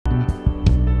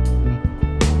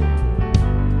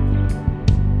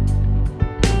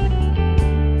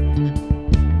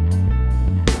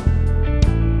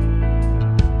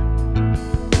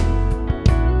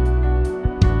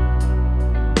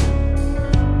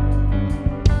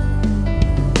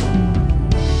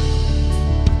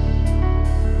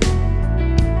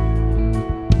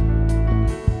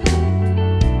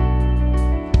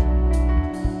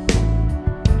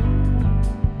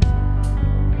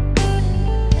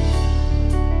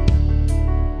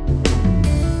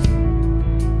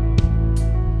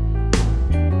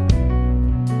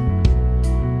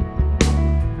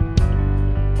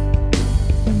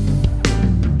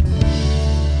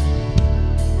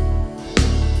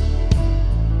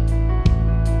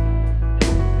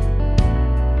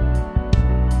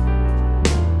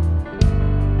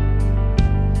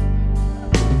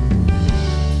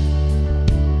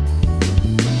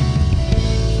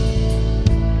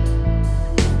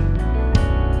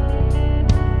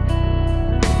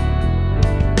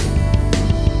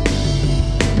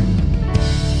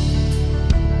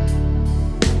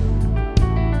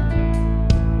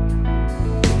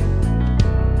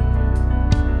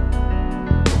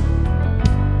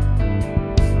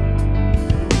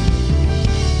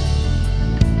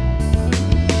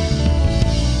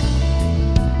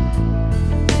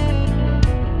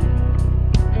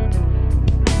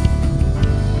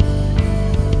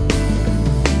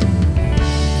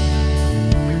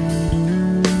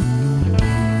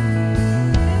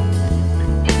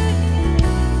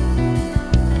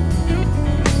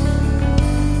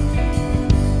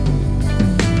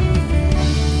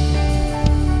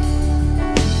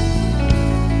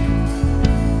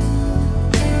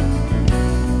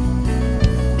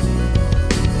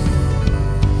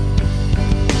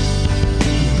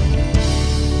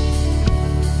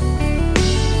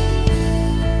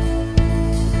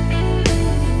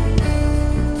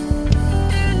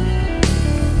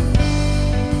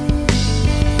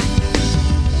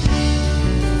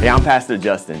Hey, I'm Pastor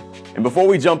Justin, and before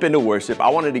we jump into worship, I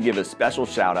wanted to give a special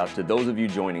shout out to those of you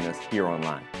joining us here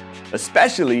online,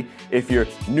 especially if you're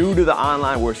new to the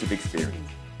online worship experience.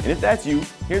 And if that's you,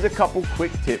 here's a couple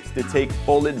quick tips to take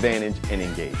full advantage and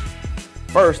engage.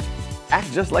 First,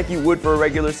 act just like you would for a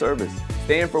regular service.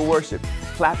 Stand for worship,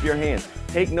 clap your hands,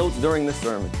 take notes during the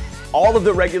sermon. All of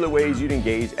the regular ways you'd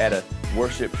engage at a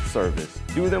worship service.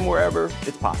 Do them wherever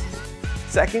it's possible.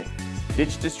 Second,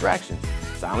 ditch distractions.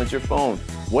 Silence your phone.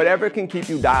 Whatever can keep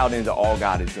you dialed into all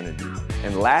God is going to do.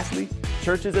 And lastly,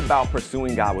 church is about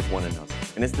pursuing God with one another.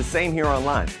 And it's the same here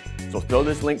online. So throw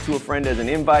this link to a friend as an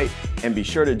invite and be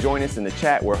sure to join us in the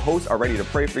chat where hosts are ready to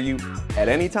pray for you at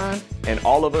any time and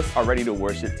all of us are ready to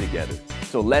worship together.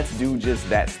 So let's do just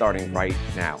that starting right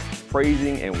now,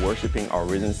 praising and worshiping our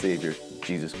risen Savior,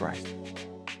 Jesus Christ.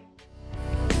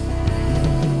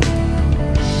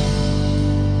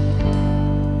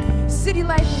 City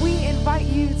Life, we invite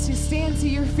you to stand to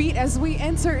your feet as we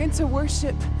enter into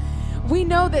worship. We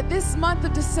know that this month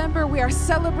of December, we are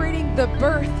celebrating the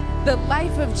birth, the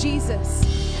life of Jesus.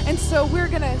 And so we're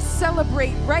going to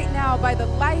celebrate right now by the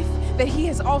life that he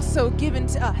has also given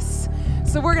to us.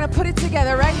 So we're going to put it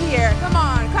together right here. Come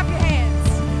on, clap your hands.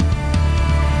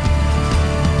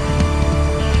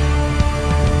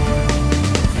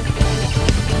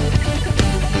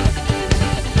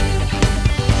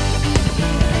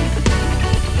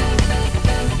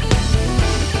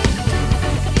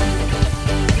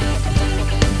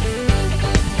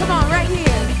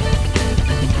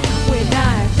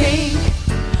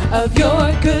 Of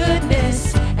your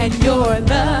goodness and your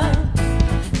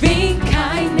loving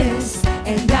kindness,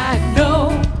 and I know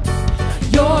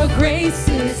your grace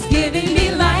is giving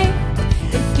me life,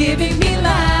 it's giving me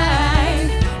life.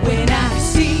 When I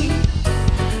see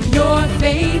your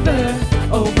favor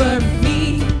over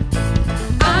me,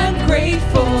 I'm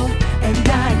grateful, and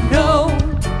I know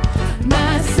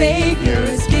my Savior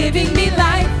is giving me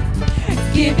life,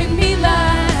 it's giving me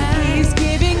life. He's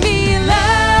giving me life.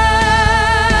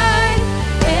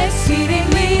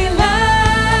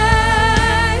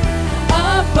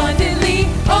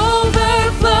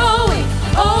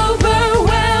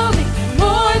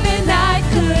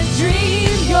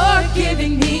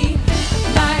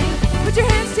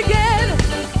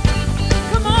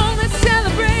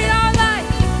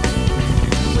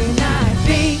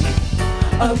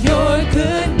 Of your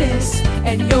goodness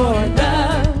and your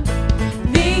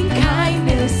loving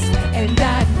kindness, and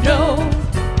I know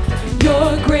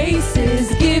your grace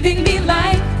is giving me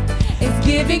life, it's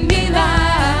giving me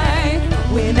life.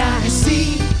 When I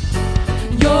see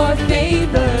your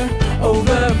favor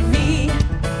over me,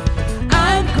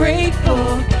 I'm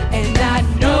grateful, and I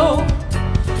know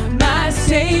my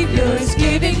Savior is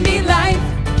giving me life,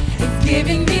 it's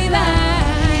giving me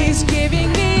life, he's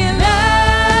giving me life.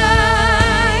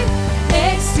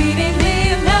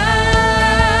 Exceedingly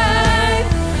life,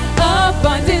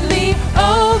 abundantly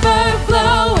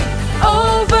overflowing,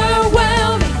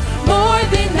 overwhelming, more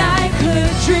than I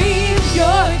could dream.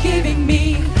 You're giving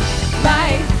me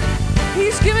life.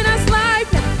 He's giving us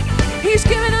life now. He's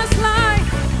giving us life.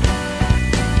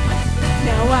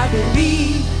 Now I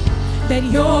believe that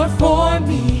you're for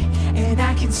me, and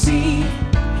I can see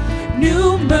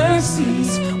new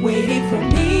mercies waiting for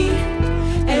me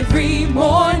every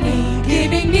morning,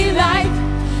 giving me life,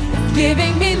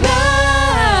 giving me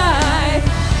life,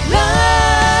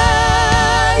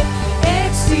 life,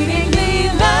 exceedingly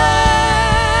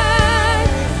life,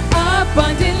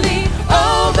 abundantly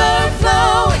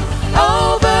overflowing,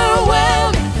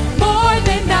 overwhelming, more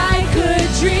than I could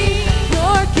dream.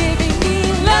 You're giving me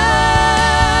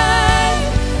life,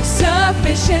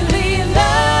 sufficiently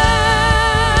life,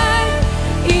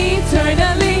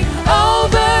 eternally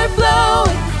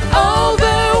overflowing,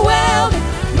 overwhelming,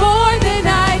 more than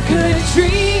I could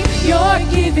dream. You're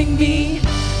giving me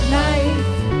life.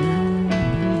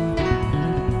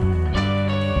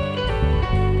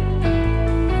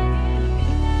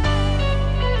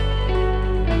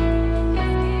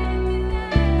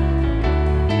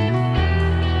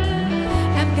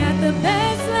 I've got the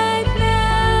best life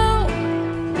now,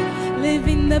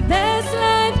 living the best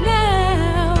life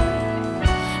now.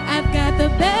 I've got the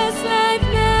best life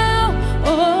now.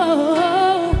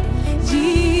 Oh,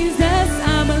 Jesus,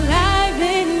 I'm alive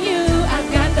in you.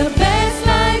 I've got the best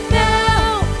life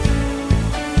now,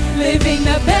 living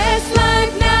the best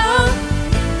life now.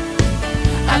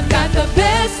 I've got the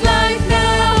best life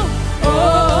now.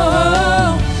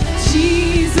 Oh,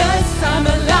 Jesus, I'm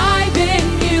alive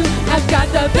in you. I've got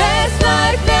the best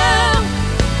life now,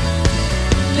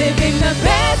 living the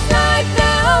best life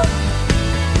now.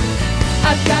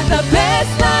 I've got the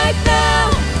best life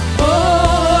now.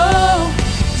 Oh,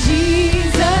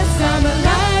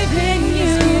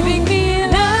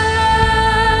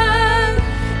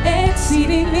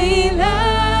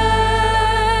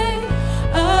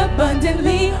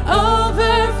 abundantly,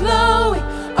 overflowing,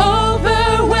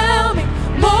 overwhelming,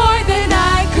 more than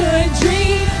I could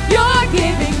dream. You're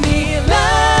giving me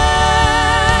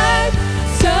life,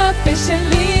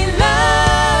 sufficiently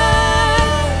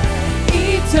love,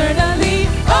 eternally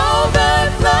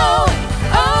overflowing,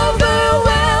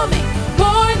 overwhelming,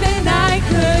 more than I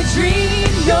could dream.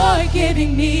 You're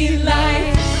giving me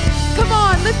life. Come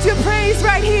on, lift your praise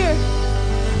right here.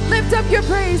 Lift up your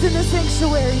praise in the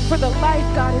sanctuary for the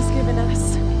life God has given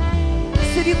us.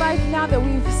 City Life, now that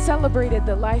we've celebrated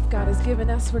the life God has given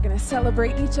us, we're going to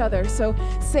celebrate each other. So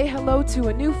say hello to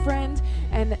a new friend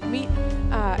and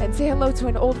and say hello to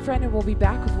an old friend, and we'll be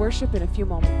back with worship in a few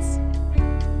moments.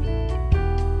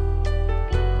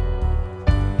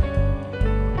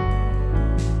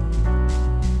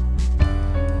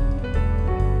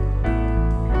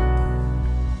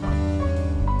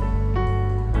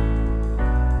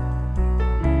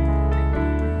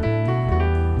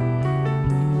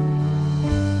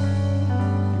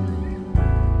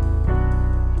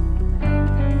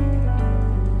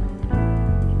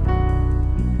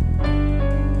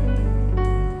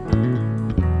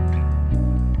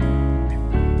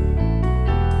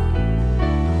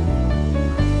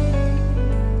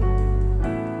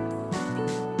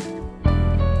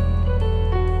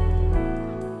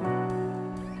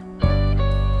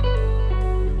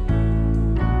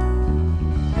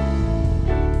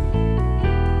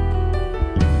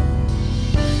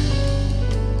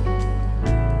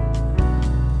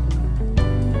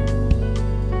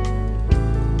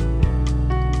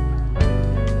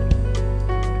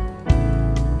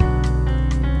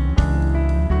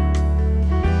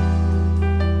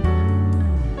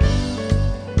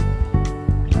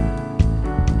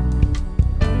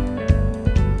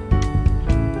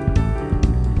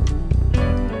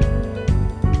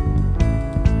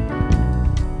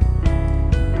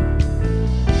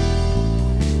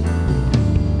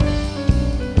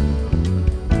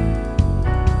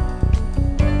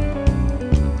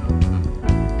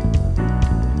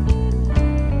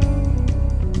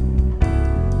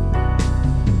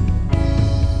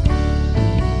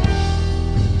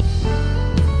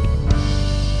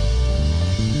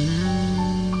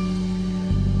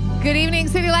 Good evening,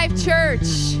 City Life Church.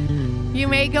 You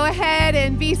may go ahead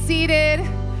and be seated.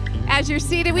 As you're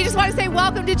seated, we just want to say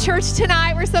welcome to church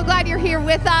tonight. We're so glad you're here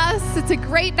with us. It's a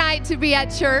great night to be at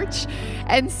church.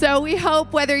 And so we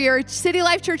hope whether you're a City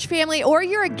Life Church family or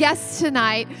you're a guest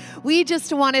tonight, we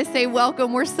just want to say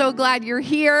welcome. We're so glad you're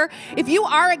here. If you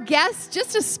are a guest,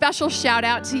 just a special shout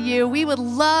out to you. We would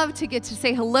love to get to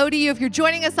say hello to you. If you're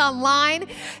joining us online,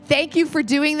 thank you for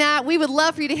doing that. We would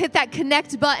love for you to hit that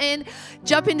connect button,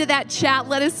 jump into that chat,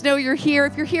 let us know you're here.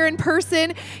 If you're here in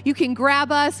person, you can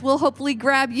grab us. We'll hopefully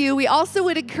grab you. We also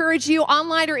would encourage you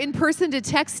online or in person to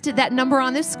text to that number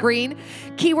on the screen,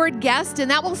 keyword guest, and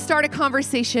that will start a conversation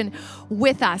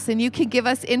with us. And you can give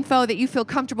us info that you feel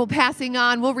comfortable passing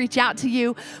on. We'll reach out to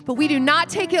you, but we do not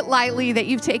take it lightly that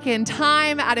you've taken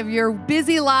time out of your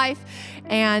busy life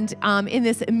and in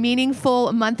this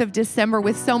meaningful month of December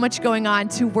with so much going on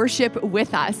to worship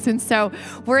with us. And so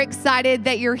we're excited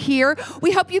that you're here.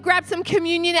 We hope you grab some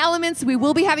communion elements. We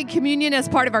will be having communion as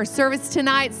part of our service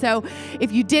tonight. So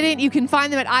if you didn't, you can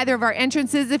find them at either of our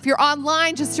entrances. If you're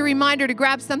online, just a reminder to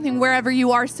grab something wherever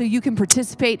you are so you can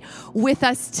participate with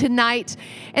us tonight.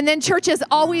 And then church, as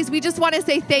always, we just want to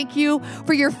say thank you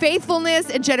for your faithfulness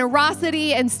and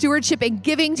generosity and stewardship and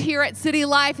giving here at City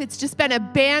Life. It's just been a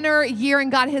banner year,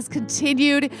 and God has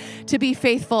continued to be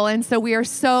faithful. And so we are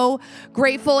so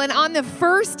grateful. And on the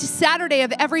first Saturday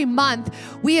of every month,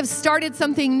 we have started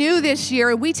something new this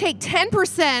year. We take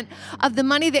 10% of the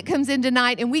money that comes in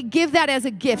tonight, and we give that as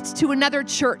a gift to another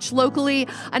church locally,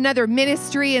 another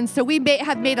ministry. And so we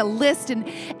have made a list, and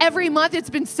every month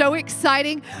it's been so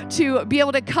exciting to be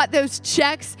able to cut those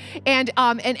checks. And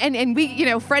we, you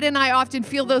know, Fred and I often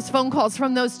feel those phone calls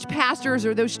from those pastors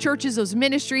or those churches, those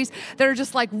ministries that are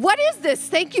just like, what is this?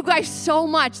 Thank you guys so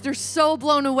much. They're so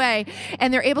blown away,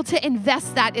 and they're able to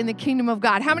invest that in the kingdom of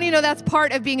God. How many know that's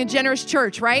part of being a generous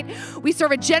church, right? We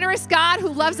serve a generous God who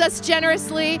loves us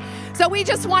generously. So we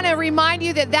just want to remind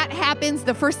you that that happens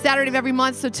the first Saturday of every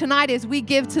month. So tonight, as we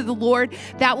give to the Lord,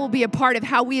 that will be a part of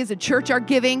how we as a church are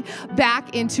giving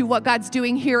back into what God's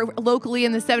doing here locally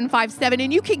in the 757.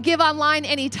 And you can give online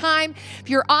anytime. If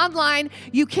you're online,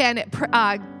 you can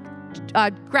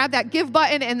grab that give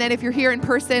button, and then if you're here in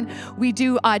person, we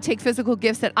do take physical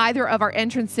gifts at either of our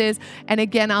entrances, and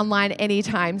again online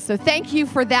anytime. So thank you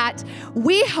for that.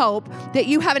 We hope that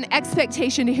you have an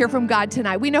expectation to hear from God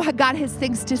tonight. We know how God has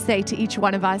things to say to each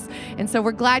one of us, and so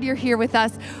we're glad you're here with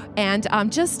us. And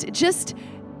just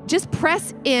just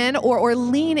press in or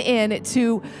lean in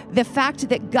to the fact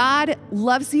that God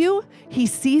loves you, He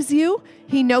sees you,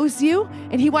 He knows you,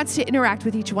 and He wants to interact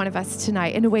with each one of us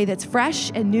tonight in a way that's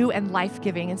fresh and new and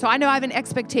life-giving. And so I know I have an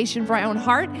expectation for my own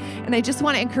heart, and I just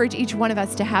want to encourage each one of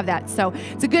us to have that. So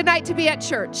it's a good night to be at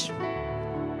church.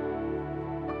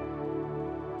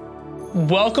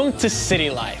 Welcome to City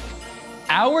Life.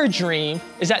 Our dream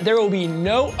is that there will be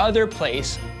no other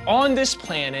place on this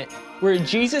planet where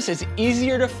Jesus is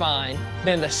easier to find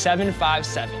than the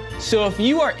 757. So if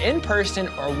you are in person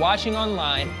or watching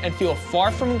online and feel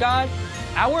far from God,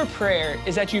 our prayer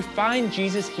is that you find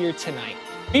Jesus here tonight.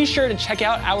 Be sure to check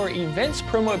out our events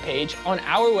promo page on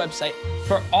our website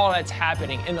for all that's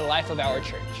happening in the life of our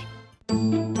church.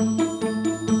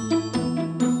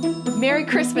 Merry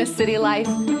Christmas, City Life.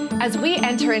 As we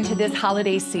enter into this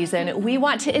holiday season, we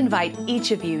want to invite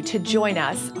each of you to join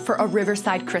us for a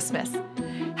Riverside Christmas.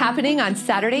 Happening on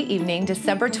Saturday evening,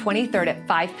 December 23rd at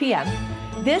 5 p.m.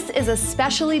 This is a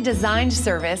specially designed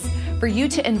service for you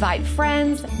to invite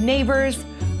friends, neighbors,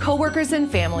 coworkers, and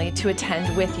family to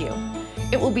attend with you.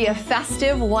 It will be a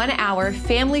festive 1-hour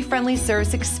family-friendly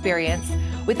service experience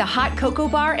with a hot cocoa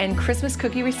bar and Christmas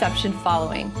cookie reception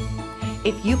following.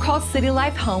 If you call City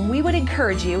Life home, we would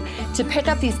encourage you to pick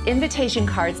up these invitation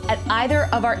cards at either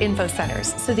of our info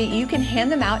centers so that you can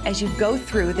hand them out as you go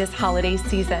through this holiday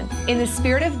season. In the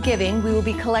spirit of giving, we will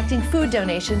be collecting food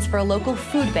donations for a local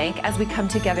food bank as we come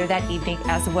together that evening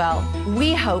as well.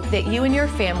 We hope that you and your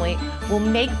family will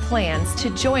make plans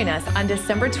to join us on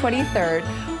December 23rd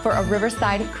for a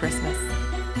Riverside Christmas.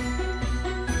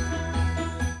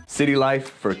 City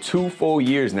Life, for 2 full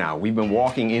years now, we've been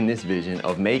walking in this vision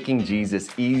of making Jesus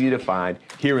easy to find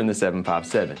here in the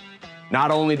 757.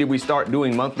 Not only did we start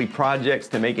doing monthly projects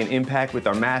to make an impact with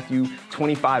our Matthew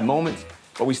 25 moments,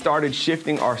 but we started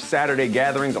shifting our Saturday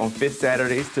gatherings on 5th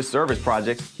Saturdays to service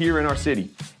projects here in our city.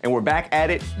 And we're back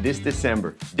at it this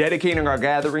December, dedicating our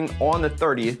gathering on the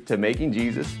 30th to making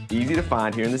Jesus easy to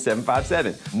find here in the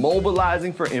 757,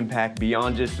 mobilizing for impact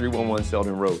beyond just 311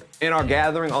 Selden Road. And our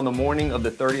gathering on the morning of the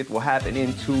 30th will happen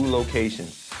in 2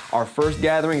 locations. Our first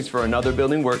gathering is for another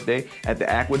building workday at the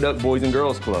Aqueduct Boys and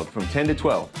Girls Club from 10 to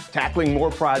 12, tackling more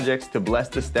projects to bless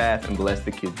the staff and bless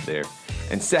the kids there.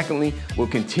 And secondly, we'll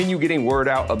continue getting word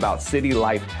out about City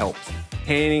Life Helps,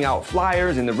 handing out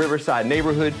flyers in the Riverside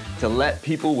neighborhood to let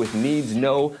people with needs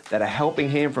know that a helping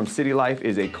hand from City Life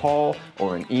is a call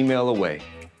or an email away.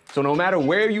 So no matter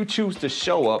where you choose to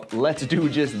show up, let's do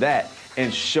just that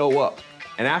and show up.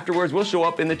 And afterwards, we'll show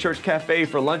up in the church cafe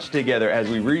for lunch together as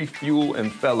we refuel and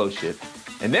fellowship.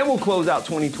 And then we'll close out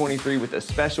 2023 with a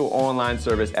special online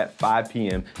service at 5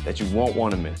 p.m. that you won't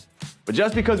want to miss. But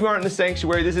just because we aren't in the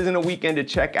sanctuary, this isn't a weekend to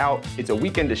check out. It's a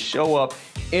weekend to show up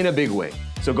in a big way.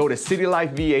 So go to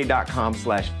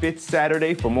citylifeva.com/5th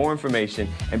Saturday for more information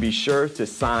and be sure to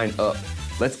sign up.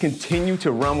 Let's continue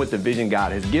to run with the vision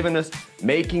God has given us,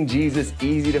 making Jesus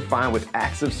easy to find with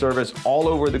acts of service all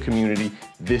over the community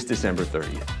this December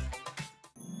 30th.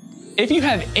 If you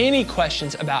have any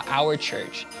questions about our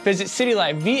church, visit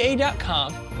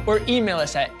citylifeva.com or email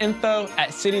us at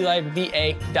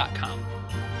info@citylifeva.com.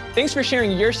 Thanks for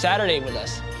sharing your Saturday with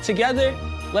us. Together,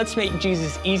 let's make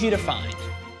Jesus easy to find.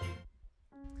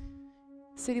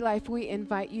 City Life, we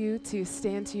invite you to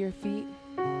stand to your feet.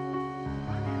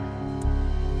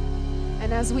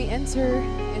 And as we enter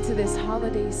into this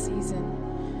holiday season,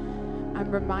 I'm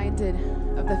reminded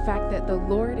of the fact that the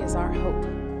Lord is our hope.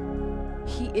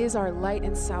 He is our light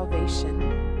and salvation.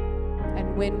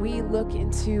 And when we look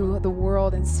into the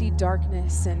world and see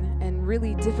darkness and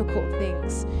really difficult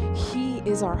things, He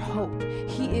is our hope.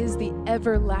 He is the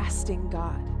everlasting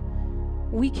God.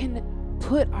 We can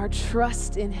put our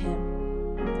trust in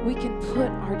Him. We can put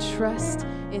our trust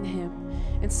in Him.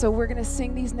 And so we're going to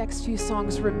sing these next few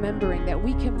songs remembering that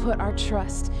we can put our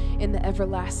trust in the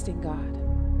everlasting God.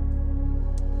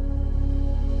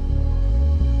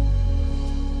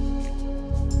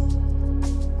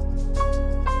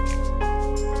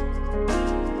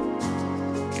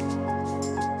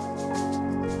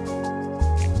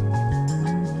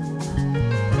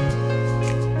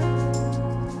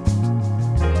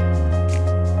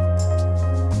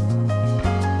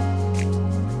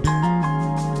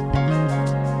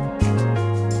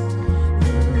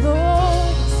 The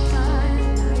Lord is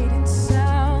my light and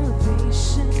salvation.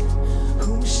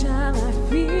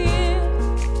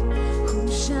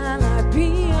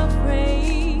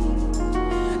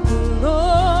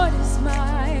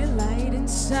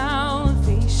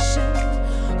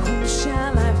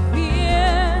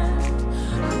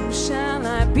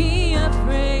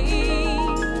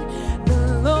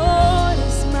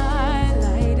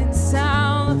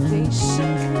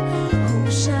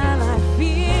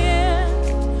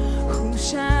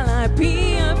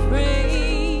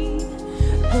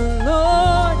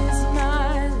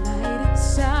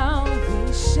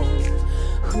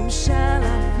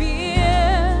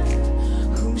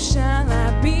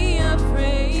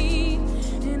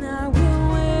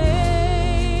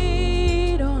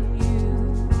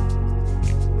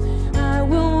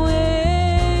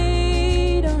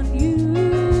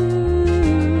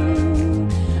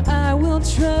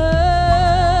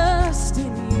 trust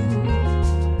in you.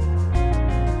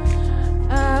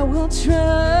 I will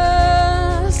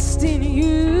trust in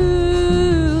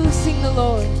you. Sing the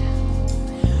Lord.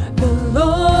 The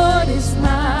Lord is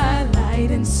my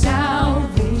light and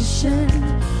salvation.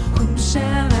 Whom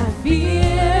shall I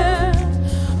fear?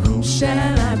 Whom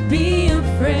shall I be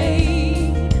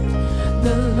afraid?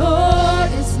 The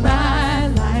Lord is my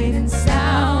light and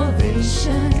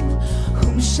salvation.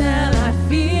 Whom shall I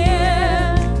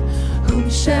fear? Whom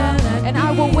shall I And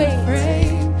I will wait.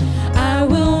 afraid? I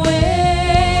will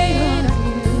wait on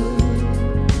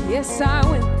you. Yes, I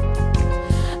will.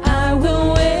 I will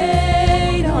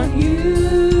wait on you.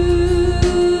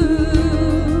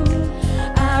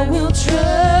 I will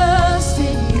trust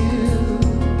in you.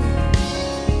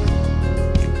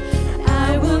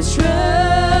 I will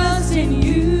trust in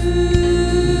you.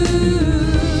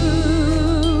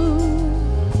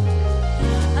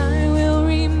 I will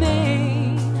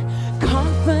remain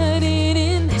confident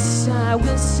in this. I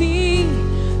will see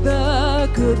the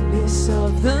goodness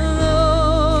of the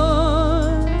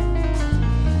Lord.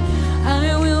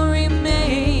 I will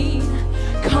remain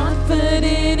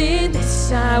confident in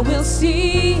this. I will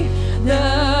see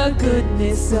the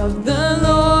goodness of the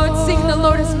Lord. Sing, the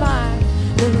Lord is mine.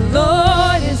 The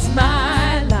Lord is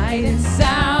my light and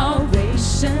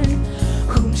salvation.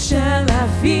 Whom shall I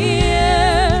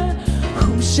fear?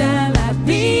 Whom shall I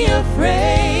be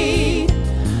afraid?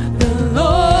 The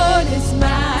Lord is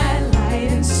my light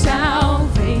and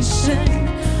salvation.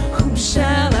 Whom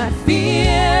shall I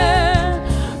fear?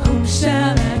 Whom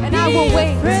shall I be And I will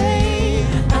wait. afraid?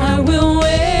 I will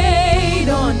wait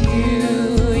on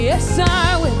you. Yes,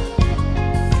 I will.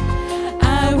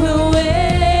 I will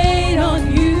wait on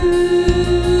you.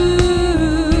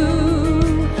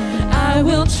 I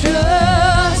will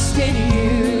trust in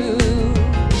you.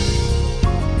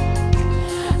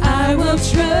 I will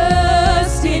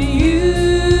trust in you.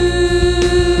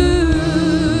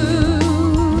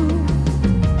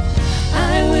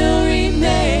 I will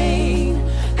remain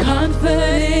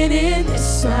confident in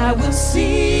this. I will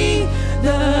see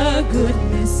the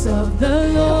goodness of the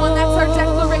Lord. Come on, that's our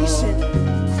declaration.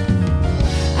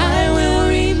 I will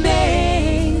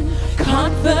remain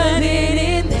confident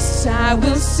in this. I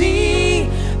will see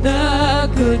the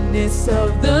goodness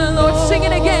of the Lord. Sing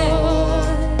it again.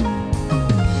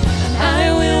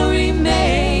 I will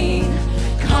remain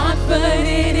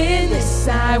confident in this.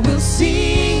 I will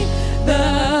see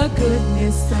the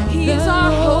goodness of the Lord. He is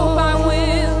our hope.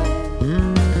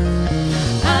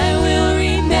 I will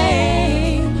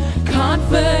remain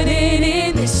confident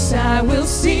in this. I will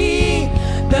see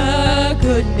the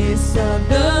goodness of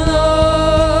the Lord.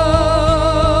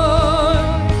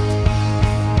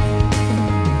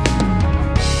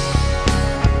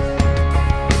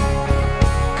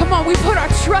 Come on, we put our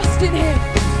trust in Him.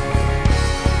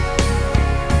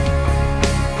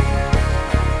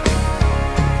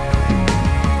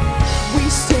 We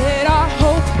set our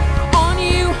hope on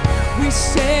you. We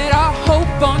set our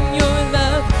hope on your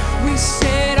love. We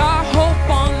set our hope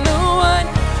on the one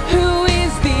who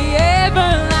is the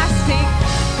everlasting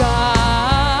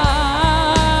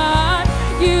God.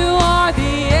 You are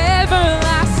the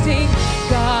everlasting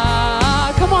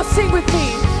God. Come on, sing with me.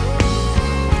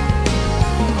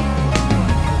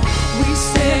 We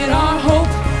set our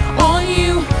hope on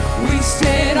you. We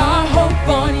set our hope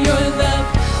on your love.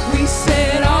 We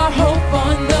set our hope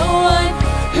on the one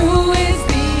who is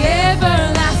the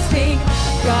everlasting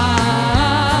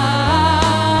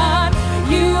God.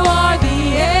 You are the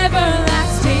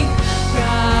everlasting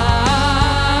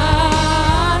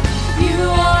God. You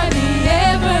are the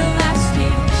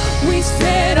everlasting. We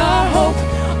set our hope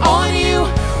on you.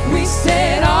 We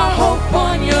set our hope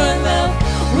on your love.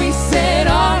 We set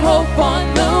our hope on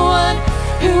the one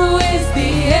who is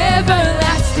the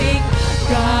everlasting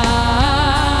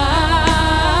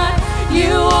God.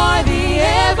 You are the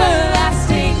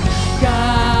everlasting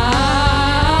God.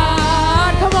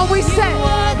 Come on, we set. You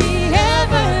are the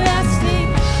everlasting.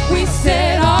 We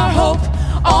set our hope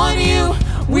on you.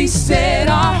 We set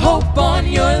our hope on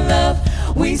your love.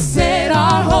 We set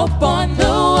our hope on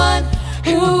the one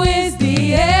who is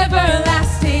the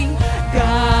everlasting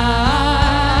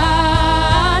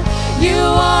God. You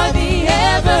are the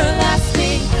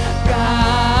everlasting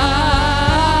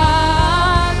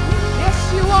God. Yes,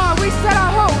 you are. We set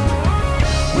our hope.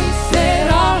 We set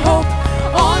our hope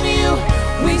on you.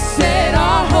 We set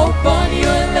our hope on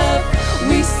your love.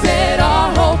 We set our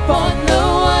hope on the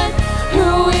one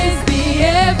who is the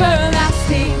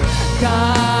everlasting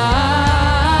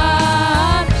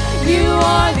God. You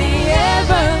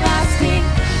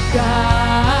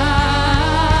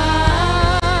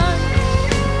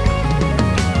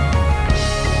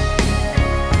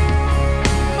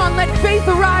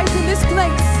this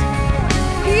place.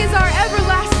 He is our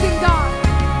everlasting God.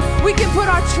 We can put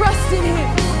our trust in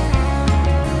Him.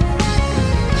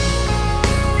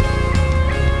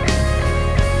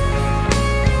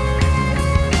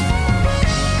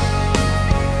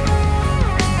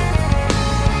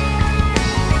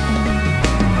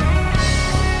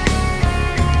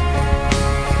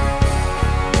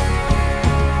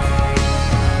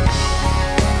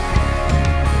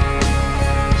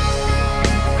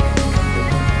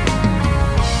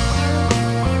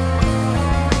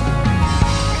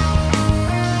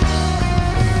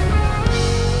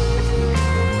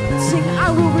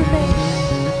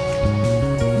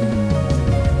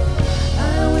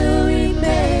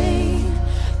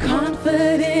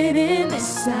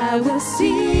 I will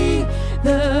see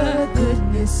the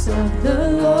goodness of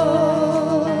the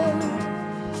Lord.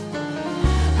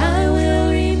 I will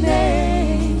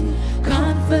remain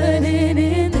confident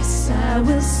in this. I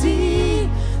will see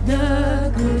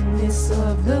the goodness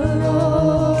of the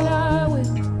Lord.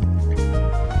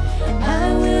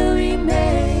 I will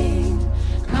remain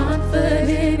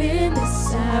confident in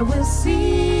this. I will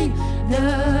see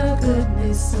the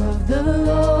goodness of the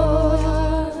Lord.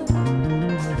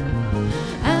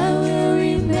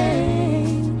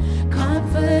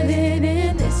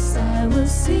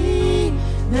 See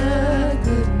the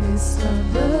goodness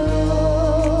of the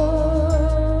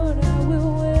Lord. I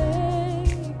will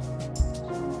wait.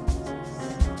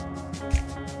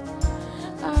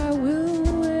 I will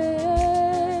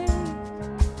wait.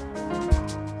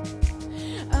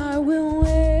 I will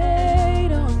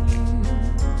wait on you.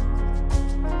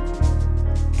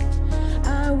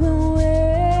 I will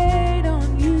wait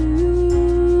on you.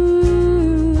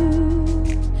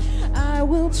 I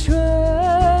will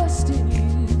trust in you.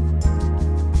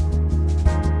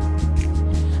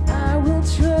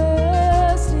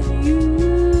 Trust in you.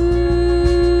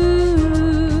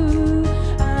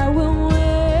 I will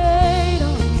wait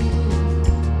on you.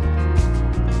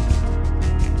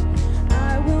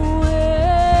 I will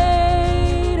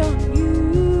wait on you.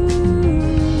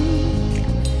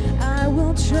 I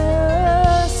will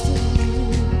trust in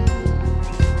you.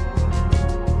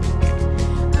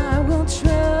 I will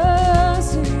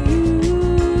trust in you.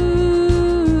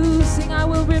 Sing, I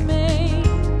will remain.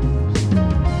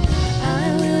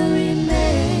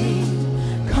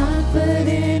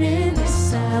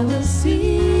 I will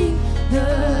see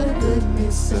the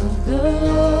goodness of the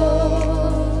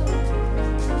Lord.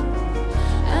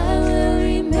 I will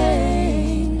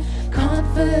remain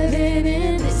confident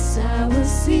in this. I will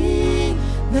see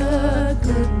the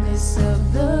goodness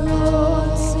of the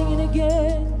Lord. Sing it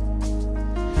again.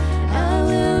 I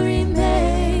will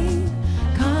remain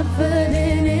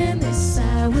confident in this.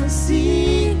 I will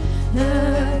see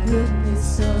the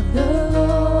goodness of the Lord.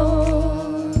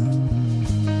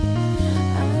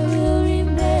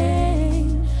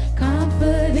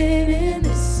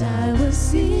 I will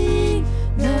see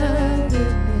the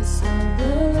goodness of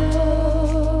the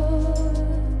Lord.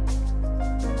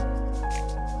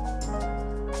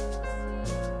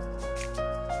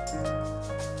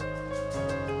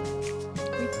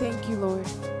 We thank you, Lord.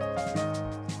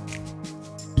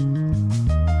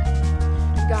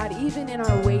 God, even in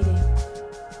our waiting,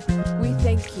 we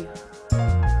thank you.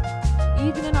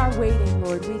 Even in our waiting,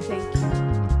 Lord, we thank you.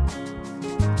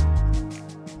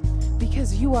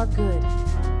 Because you are good.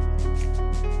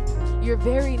 Your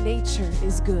very nature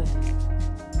is good.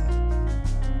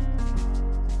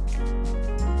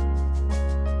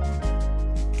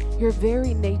 Your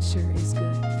very nature is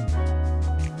good.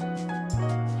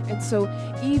 And so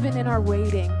even in our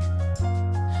waiting,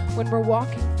 when we're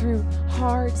walking through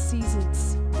hard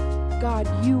seasons, God,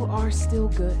 you are still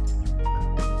good.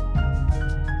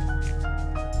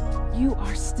 You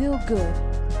are still good.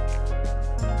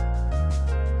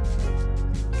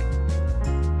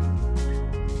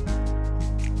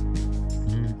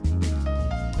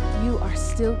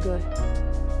 Still good.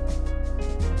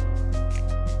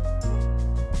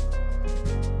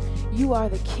 You are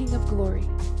the King of glory.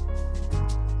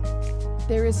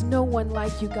 There is no one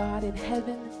like you, God, in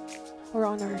heaven or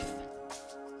on earth.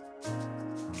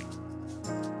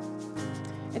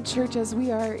 And church, as we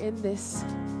are in this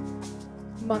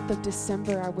month of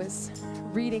December, I was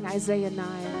reading Isaiah 9,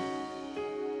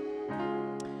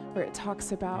 where it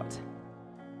talks about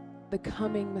the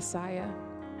coming Messiah,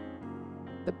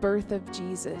 the birth of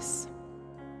Jesus.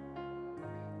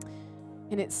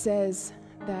 And it says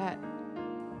that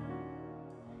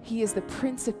he is the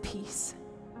Prince of Peace.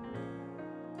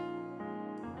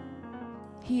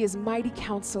 He is mighty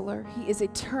counselor. He is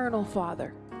eternal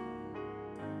Father.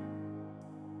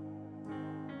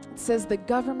 It says the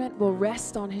government will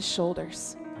rest on his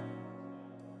shoulders.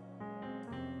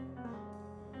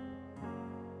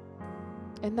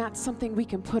 And that's something we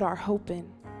can put our hope in.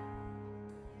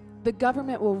 The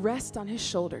government will rest on his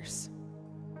shoulders.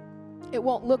 It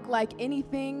won't look like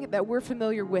anything that we're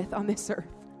familiar with on this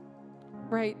earth,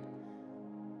 right?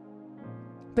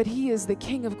 But he is the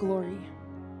King of glory.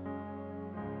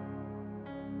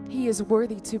 He is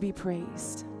worthy to be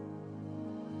praised.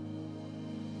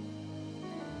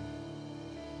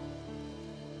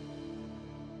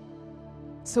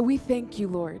 So we thank you,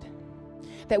 Lord,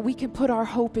 that we can put our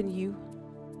hope in you,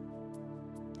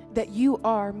 that you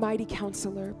are mighty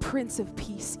counselor, Prince of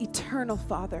Peace, eternal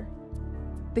Father,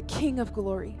 the King of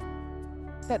glory,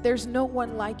 that there's no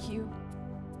one like you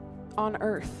on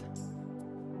earth.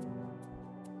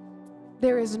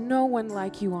 There is no one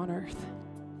like you on earth.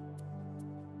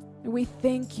 And we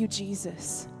thank you,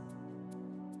 Jesus.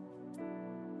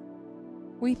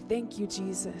 We thank you,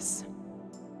 Jesus,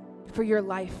 for your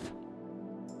life.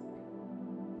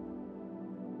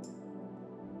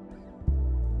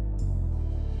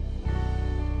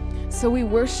 So we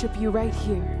worship you right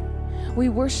here. We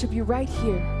worship you right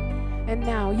here. And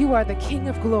now you are the King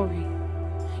of glory.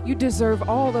 You deserve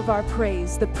all of our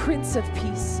praise, the Prince of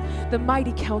Peace, the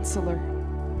mighty counselor.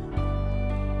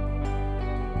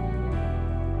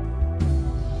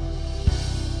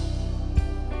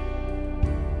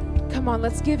 Come on,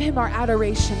 let's give him our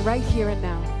adoration right here and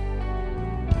now.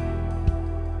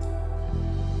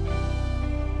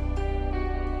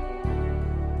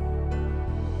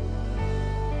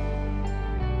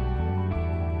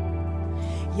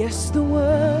 Yes, the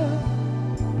world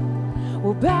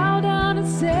will bow down and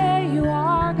say you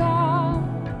are God.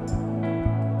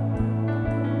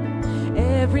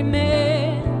 Every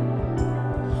man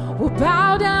will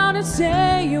bow down and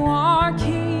say you are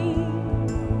King.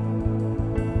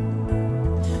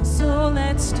 So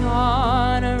let's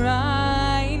start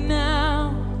right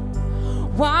now.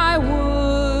 Why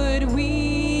would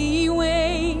we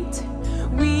wait?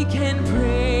 We can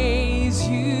praise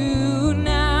you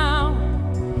now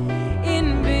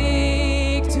in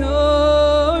victory.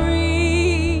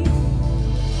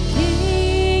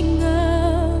 King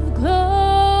of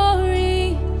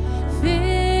glory,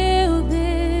 fill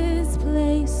this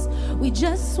place. We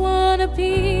just want to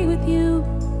be with you.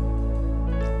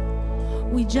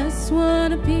 We just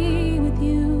want to be with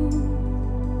you.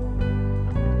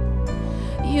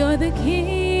 You're the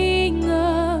King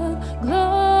of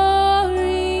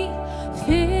glory.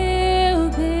 Fill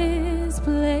this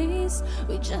place.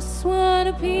 We just want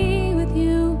to be with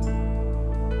you.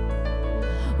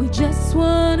 We just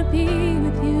want to be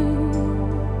with you.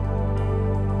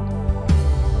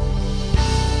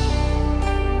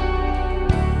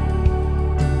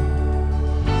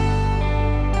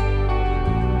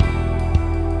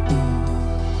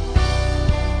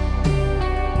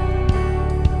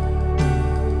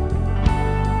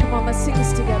 Sing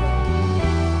this together.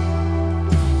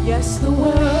 Yes, the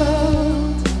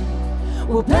world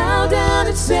will bow down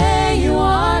and say you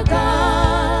are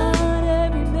God.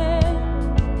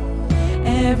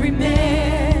 Every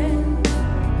man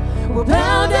will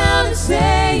bow down and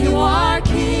say you are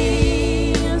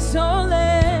King. So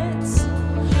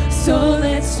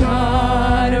let's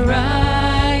start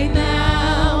right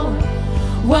now.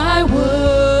 Why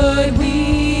would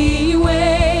we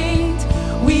wait?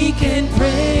 We can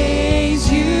pray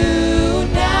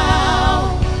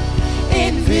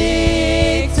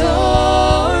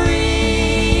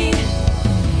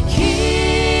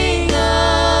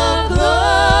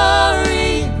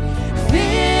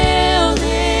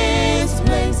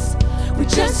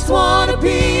want to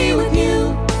be with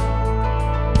you.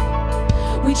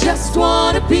 We just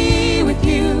want to be with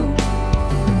you.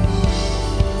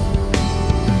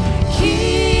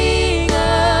 King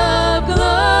of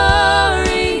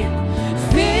glory,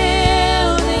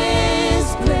 fill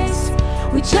this place.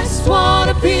 We just want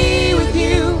to be with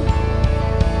you.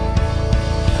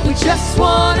 We just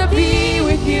want to be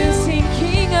with you. Sing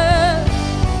King of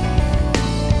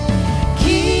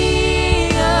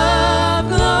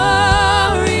glory.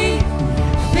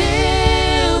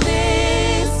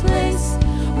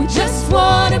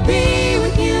 Want to be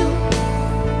with you.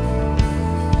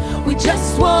 We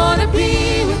just want to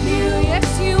be with you.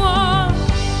 Yes, you are.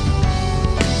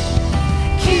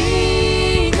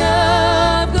 King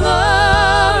of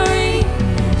glory,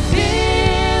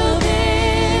 fill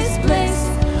this place.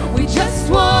 We just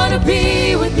want to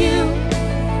be with you.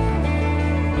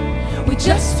 We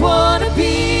just want to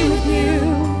be with you.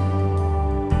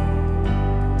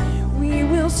 We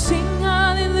will sing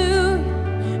hallelujah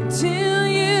till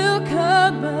you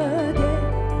come again.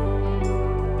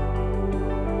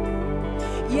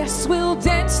 Yes, we'll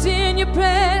dance in your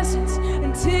presence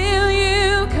until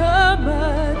you come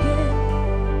again.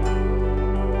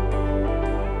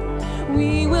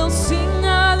 will sing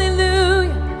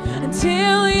hallelujah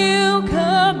until you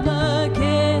come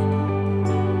again.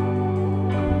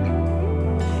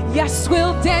 Yes,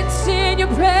 we'll dance in your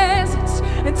presence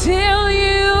until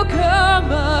you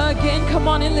come again. Come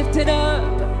on and lift it up.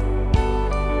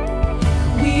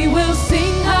 We will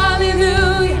sing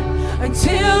hallelujah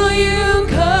until you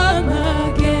come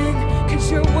again,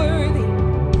 'cause you're worthy.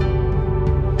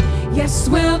 Yes,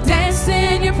 we'll dance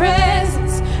in your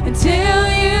presence until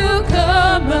you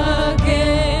come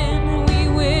again.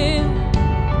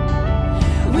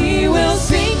 We will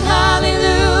sing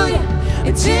hallelujah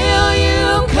until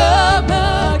you come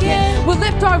again. We'll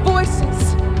lift our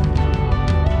voices.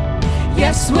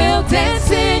 Yes, we'll dance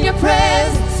in your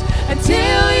presence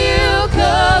until you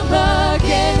come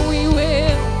again.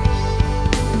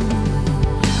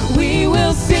 We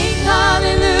will sing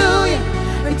hallelujah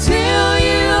until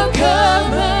you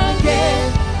come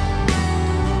again.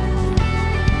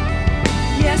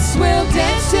 Yes, we'll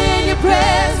dance in your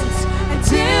presence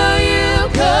until you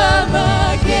come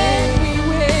again.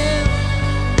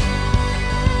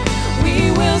 We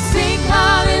will sing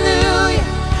hallelujah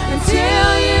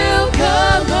until you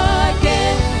come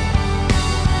again.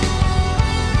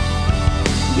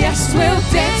 Yes, we'll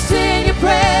dance in your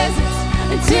presence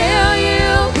until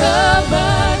you come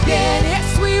again. Yes,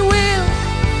 we will.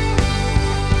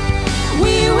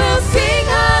 We will sing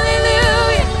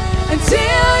hallelujah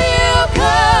until you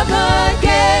come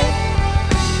again.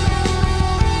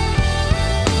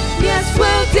 Yes,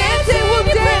 we'll dance and we'll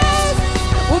dance.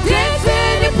 We'll dance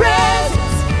in your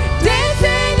presence. Dance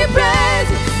in your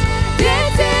presence.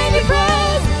 Dance in your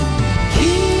presence.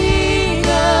 King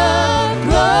of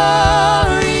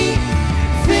glory,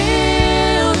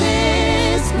 fill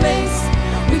this place.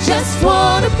 We just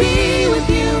want to be with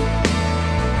you.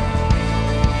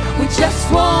 We just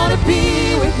want to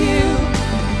be with you.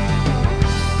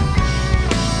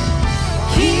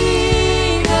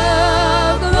 King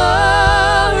of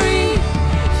glory,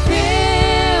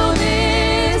 fill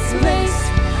this place.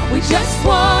 We just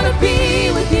want to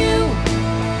be with you.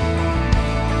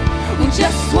 We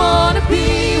just want to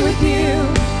be with you.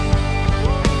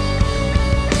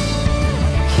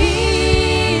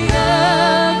 King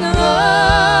of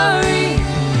glory,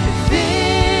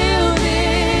 fill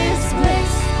this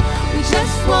place. We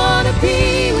just want to be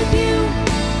with you.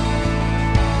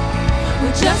 We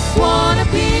just want to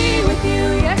be with you.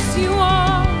 Yes, you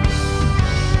are.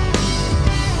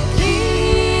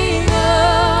 King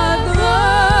of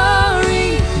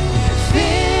glory,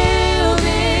 fill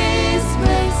this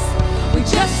place. We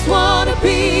just want to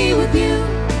be with you.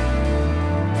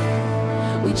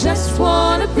 We just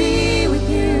want to be with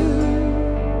you.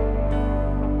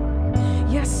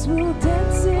 Yes, we'll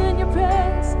dance in your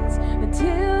presence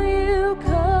until you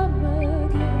come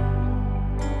again.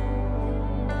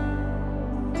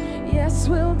 Yes,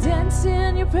 we'll dance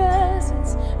in your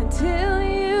presence until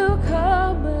you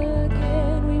come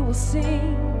again. We will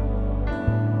sing.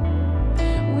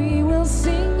 We will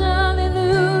sing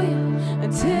hallelujah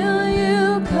until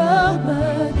you come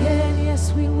again.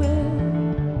 Yes, we will.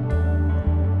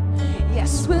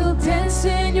 Yes, we'll dance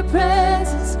in your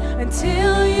presence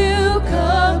until you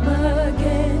come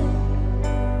again.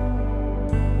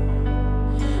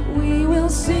 We will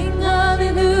sing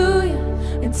hallelujah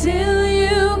until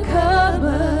you come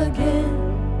again.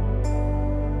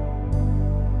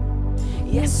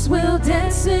 Yes, we'll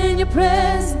dance in your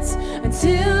presence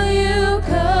until you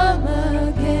come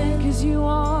again. 'Cause you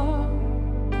are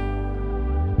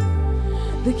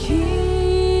the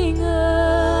King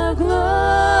of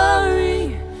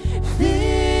glory.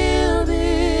 Fill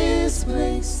this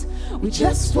place. We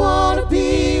just want to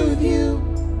be with you.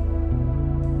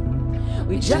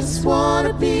 We just want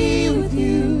to be with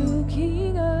you,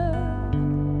 King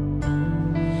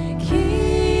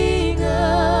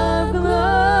of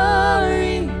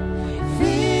glory.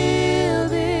 Fill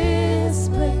this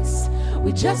place.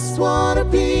 We just want to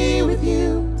be with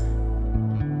you.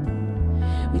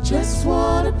 We just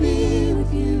want to be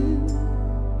with you.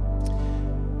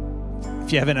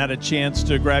 If you haven't had a chance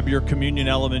to grab your communion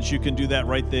elements, you can do that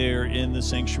right there in the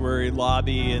sanctuary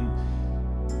lobby. And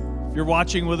if you're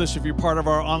watching with us, if you're part of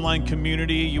our online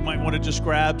community, you might want to just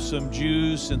grab some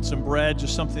juice and some bread,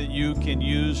 just something that you can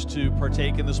use to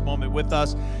partake in this moment with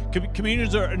us.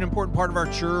 Communions are an important part of our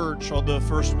church on the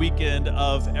first weekend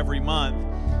of every month.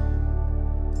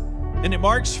 And it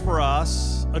marks for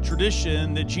us a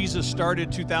tradition that Jesus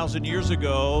started 2,000 years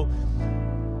ago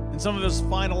in some of his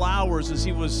final hours as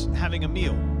he was having a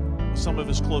meal with some of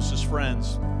his closest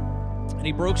friends. And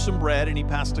he broke some bread and he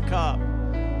passed a cup.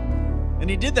 And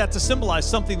he did that to symbolize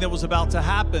something that was about to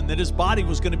happen, that his body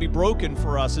was going to be broken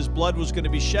for us, his blood was going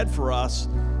to be shed for us,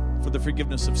 for the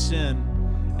forgiveness of sin.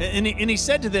 And he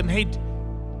said to them, hey,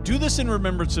 do this in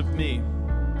remembrance of me.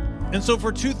 And so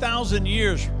for 2,000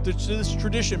 years, this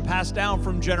tradition passed down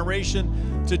from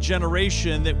generation to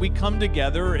generation that we come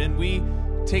together and we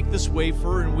take this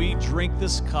wafer and we drink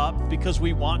this cup because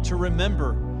we want to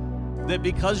remember that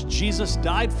because Jesus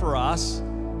died for us,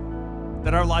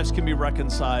 that our lives can be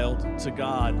reconciled to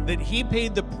God, that he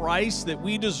paid the price that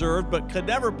we deserved but could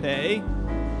never pay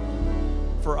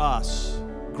for us,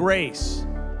 grace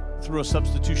through a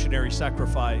substitutionary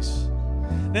sacrifice.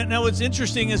 Now it's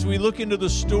interesting as we look into the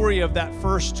story of that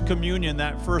first communion,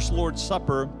 that first Lord's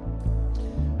Supper,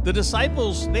 the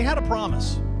disciples, they had a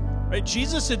promise, right?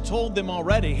 Jesus had told them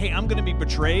already, hey, I'm going to be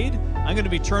betrayed. I'm going to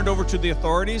be turned over to the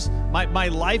authorities. My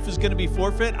life is going to be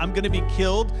forfeit. I'm going to be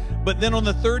killed. But then on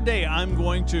the third day, I'm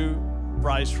going to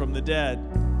rise from the dead.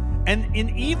 And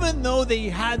even though they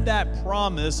had that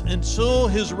promise until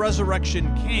his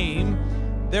resurrection came,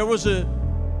 there was a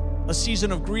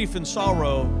season of grief and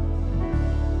sorrow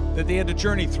that they had to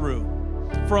journey through.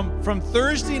 From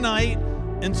Thursday night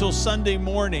until Sunday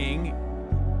morning,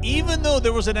 even though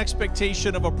there was an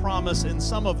expectation of a promise in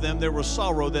some of them, there was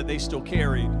sorrow that they still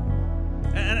carried.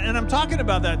 And I'm talking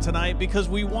about that tonight because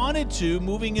we wanted to,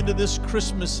 moving into this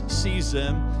Christmas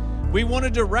season, we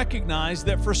wanted to recognize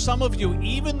that for some of you,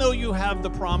 even though you have the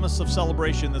promise of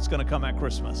celebration that's going to come at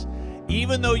Christmas,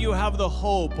 even though you have the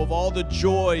hope of all the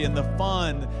joy and the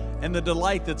fun and the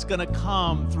delight that's going to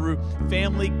come through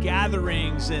family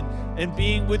gatherings and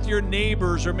being with your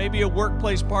neighbors or maybe a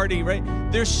workplace party, right?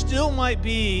 There still might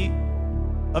be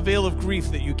a veil of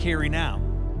grief that you carry now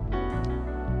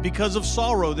because of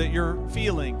sorrow that you're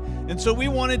feeling. And so we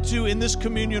wanted to, in this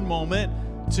communion moment,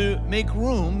 to make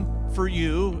room for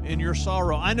you in your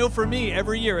sorrow. I know for me,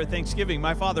 every year at Thanksgiving,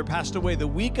 my father passed away the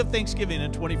week of Thanksgiving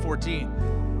in 2014.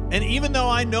 And even though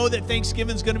I know that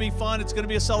Thanksgiving is going to be fun, it's going to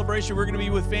be a celebration, we're going to be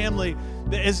with family,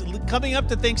 as coming up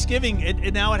to Thanksgiving,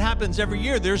 and now it happens every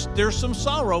year, there's some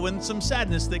sorrow and some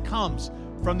sadness that comes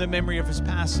from the memory of his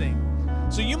passing.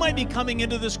 So you might be coming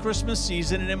into this Christmas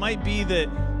season, and it might be that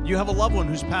you have a loved one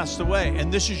who's passed away,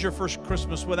 and this is your first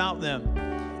Christmas without them.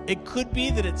 It could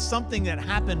be that it's something that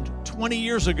happened 20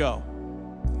 years ago,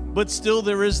 but still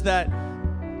there is that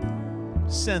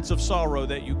sense of sorrow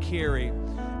that you carry.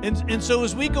 And so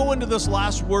as we go into this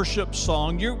last worship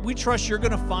song, we trust you're going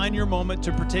to find your moment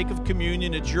to partake of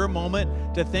communion. It's your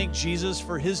moment to thank Jesus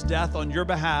for his death on your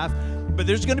behalf. But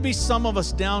there's going to be some of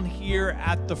us down here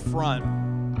at the front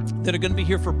that are going to be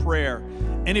here for prayer.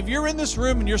 And if you're in this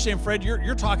room and you're saying, Fred,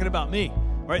 you're talking about me,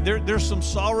 right? There's some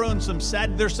sorrow and some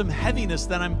sadness. There's some heaviness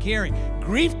that I'm carrying.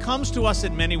 Grief comes to us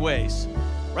in many ways.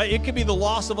 Right? It could be the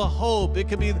loss of a hope. It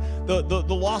could be the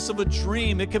loss of a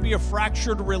dream. It could be a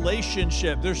fractured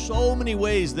relationship. There's so many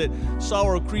ways that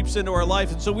sorrow creeps into our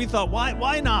life. And so we thought,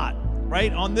 why not?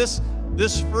 Right? On this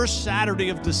first Saturday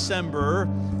of December,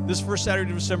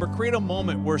 create a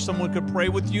moment where someone could pray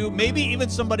with you. Maybe even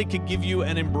somebody could give you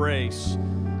an embrace.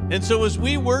 And so as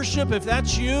we worship, if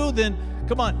that's you, then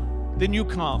come on. Then you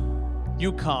come.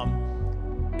 You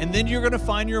come. And then you're going to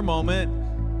find your moment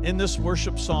in this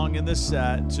worship song, in this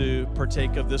set, to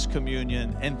partake of this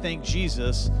communion and thank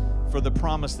Jesus for the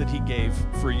promise that he gave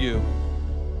for you.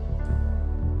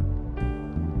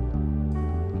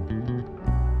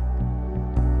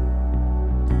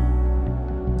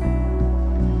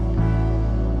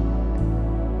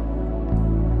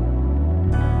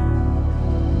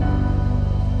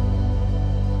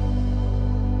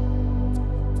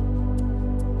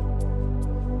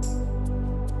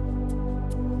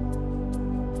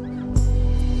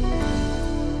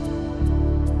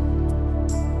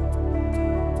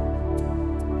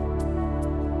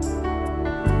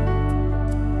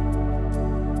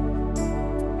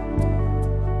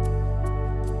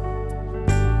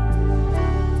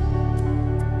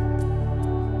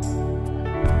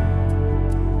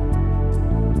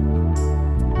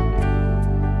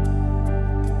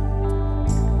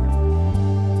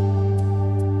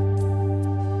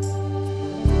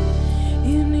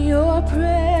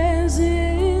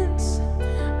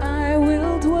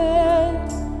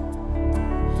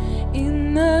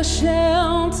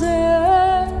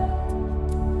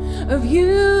 Of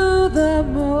you, the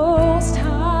Most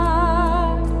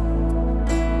High,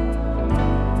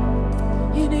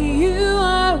 in you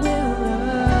I will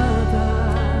abide.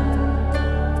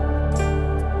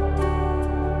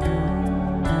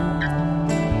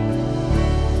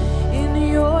 In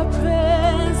your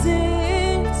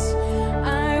presence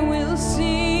I will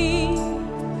sing.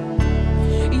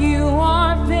 You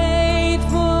are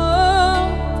faithful,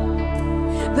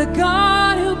 the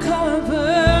God who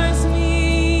covers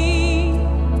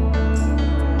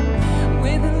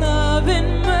with love.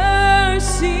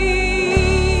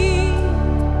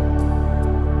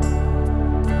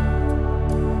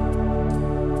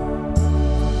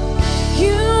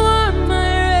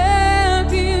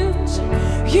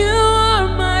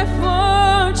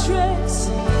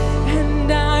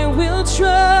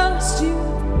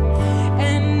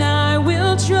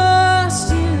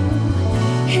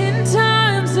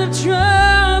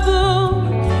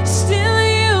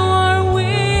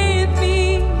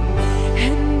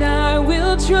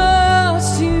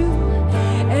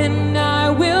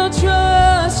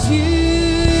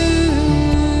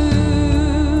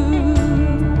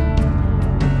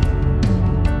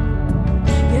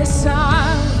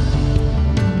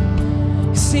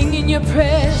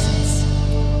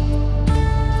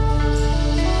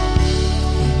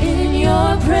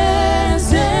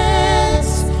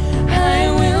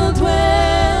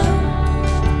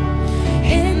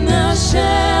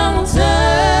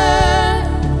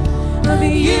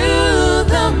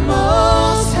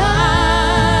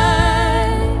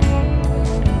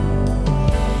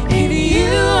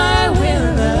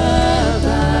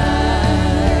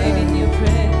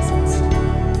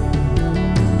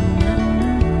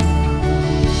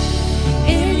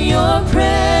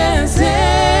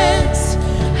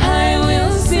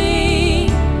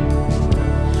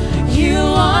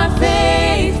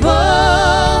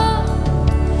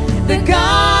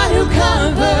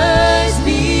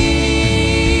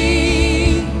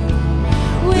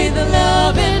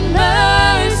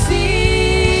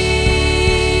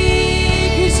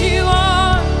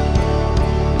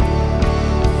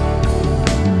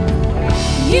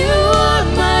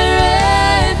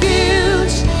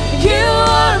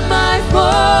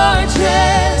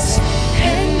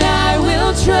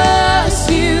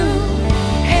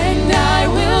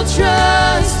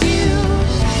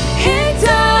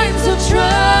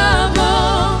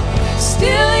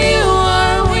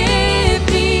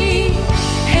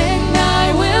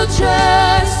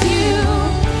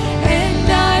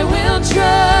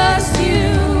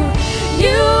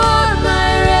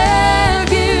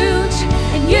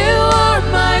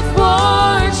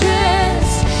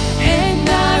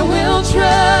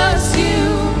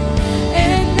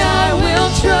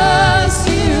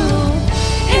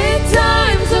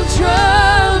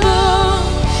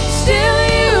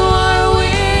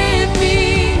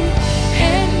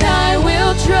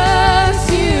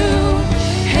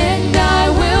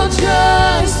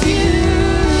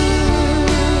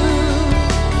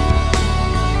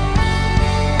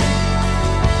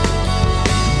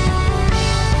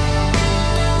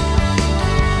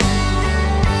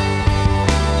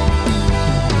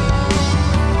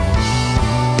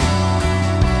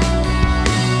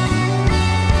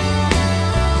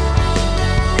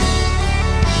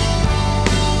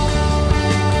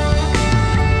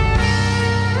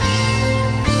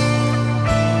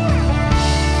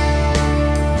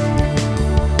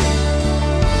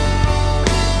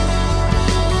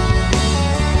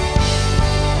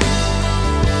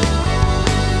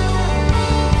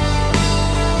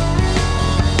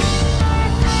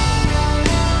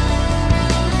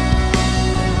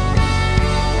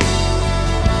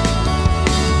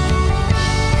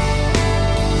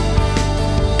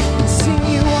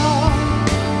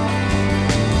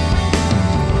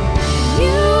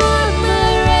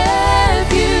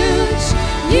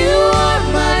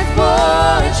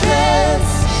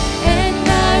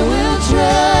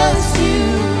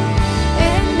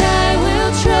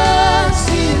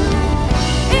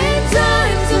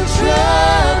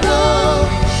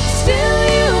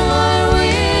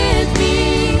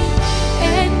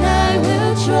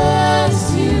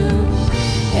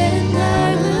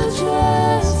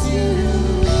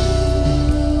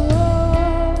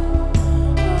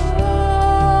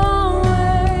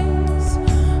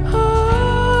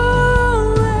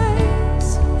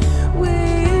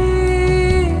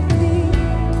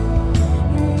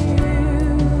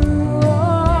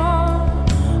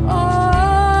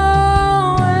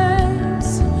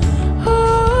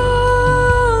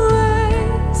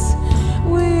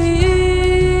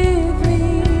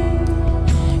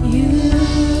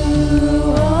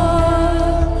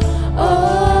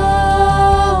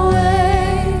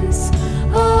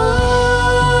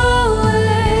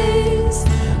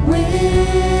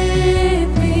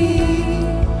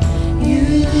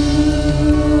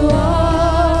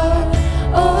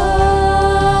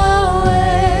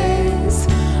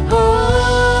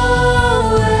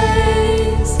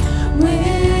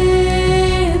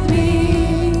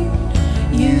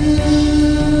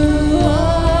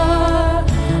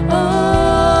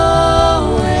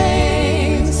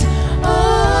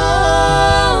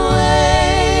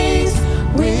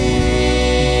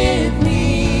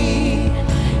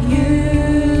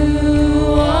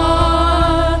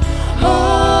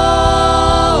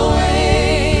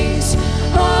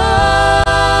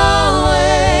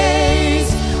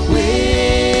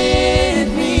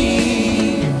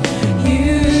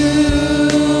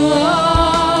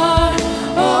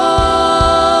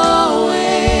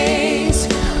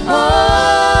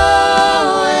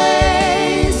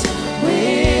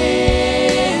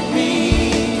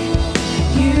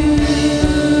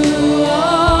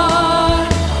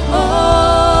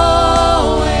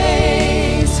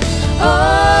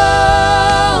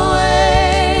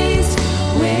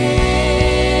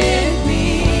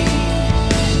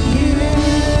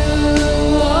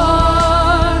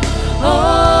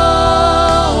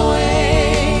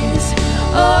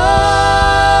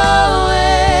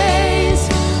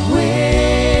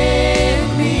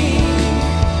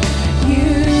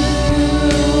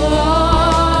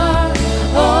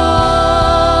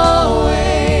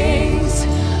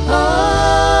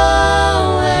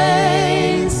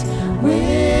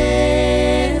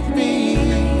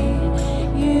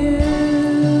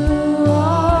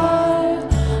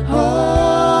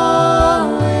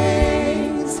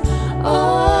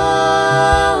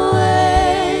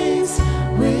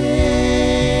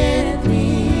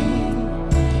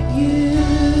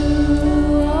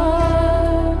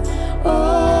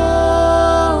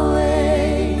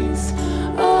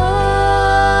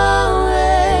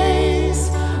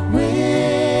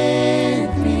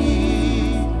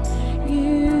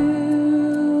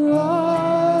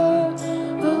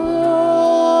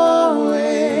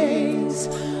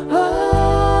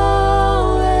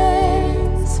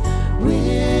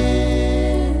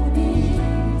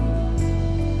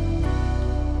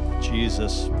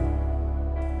 Jesus.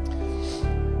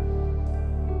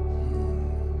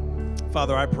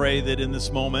 Father, I pray that in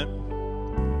this moment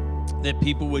that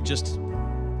people would just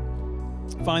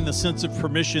find the sense of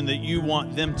permission that you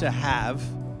want them to have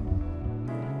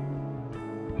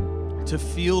to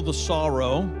feel the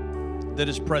sorrow that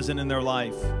is present in their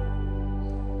life.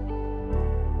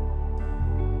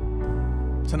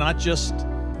 To not just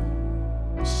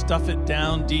stuff it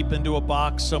down deep into a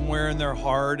box somewhere in their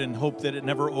heart and hope that it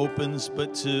never opens,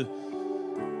 but to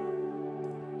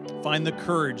find the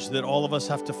courage that all of us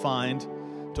have to find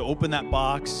to open that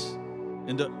box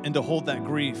and to hold that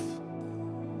grief.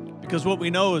 Because what we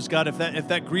know is, God, if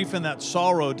that grief and that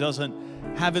sorrow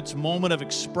doesn't have its moment of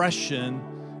expression,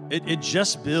 it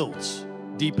just builds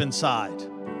deep inside.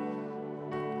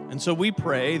 And so we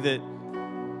pray that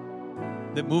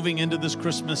moving into this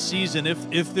Christmas season,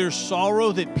 if there's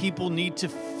sorrow that people need to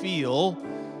feel,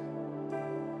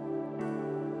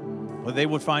 well, they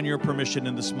would find your permission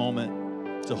in this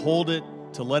moment to hold it,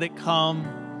 to let it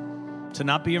come, to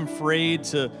not be afraid,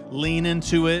 to lean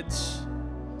into it.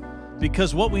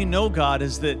 Because what we know, God,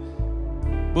 is that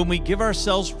when we give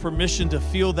ourselves permission to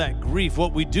feel that grief,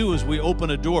 what we do is we open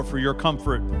a door for your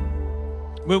comfort.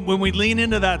 When we lean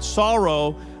into that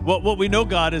sorrow, what we know,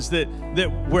 God, is that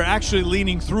we're actually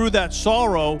leaning through that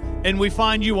sorrow and we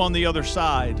find you on the other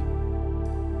side.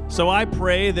 So I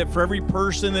pray that for every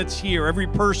person that's here, every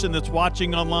person that's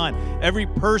watching online, every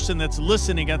person that's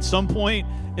listening at some point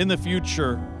in the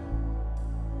future,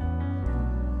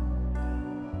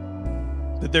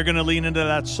 that they're going to lean into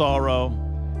that sorrow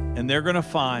and they're going to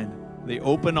find the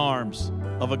open arms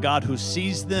of a God who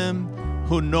sees them,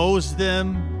 who knows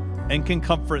them, and can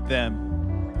comfort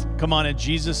them. Come on, in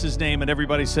Jesus' name. And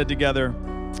everybody said together,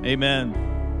 amen.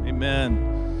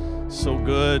 Amen. So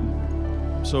good.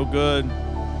 So good.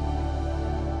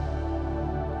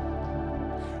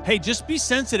 Hey, just be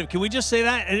sensitive. Can we just say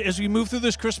that as we move through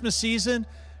this Christmas season?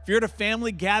 If you're at a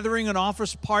family gathering, an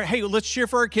office party, hey, let's cheer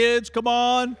for our kids. Come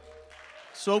on.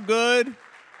 So good.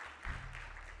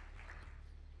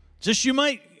 Just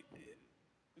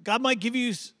God might give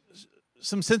you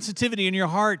some sensitivity in your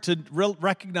heart to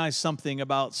recognize something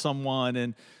about someone,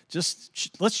 and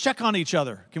just let's check on each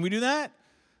other. Can we do that?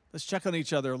 Let's check on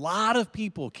each other. A lot of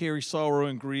people carry sorrow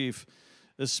and grief,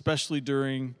 especially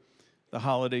during the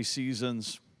holiday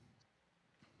seasons.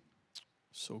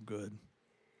 So good.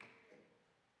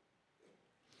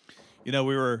 You know,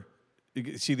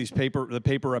 you see the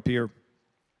paper up here.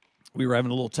 We were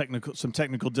having some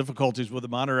technical difficulties with the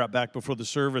monitor out back before the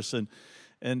service,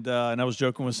 and I was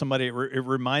joking with somebody. It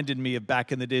reminded me of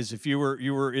back in the days. If you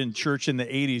were in church in the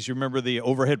 80s, you remember the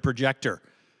overhead projector.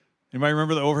 Anybody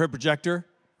remember the overhead projector?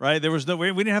 Right? There was we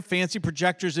didn't have fancy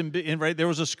projectors in right. There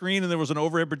was a screen and there was an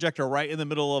overhead projector right in the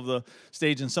middle of the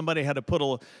stage, and somebody had to put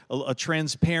a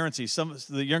transparency.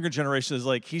 The younger generation is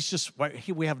like,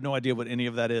 we have no idea what any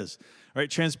of that is. Right?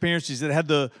 Transparencies that had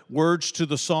the words to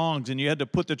the songs, and you had to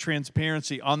put the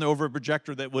transparency on the overhead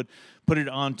projector that would put it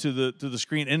onto the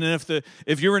screen. And then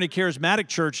if you were in a charismatic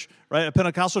church, right, a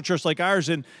Pentecostal church like ours,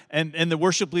 and the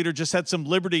worship leader just had some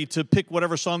liberty to pick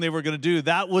whatever song they were going to do,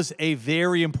 that was a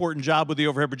very important job with the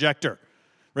overhead projector.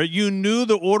 Right? You knew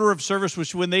the order of service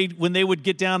was when they would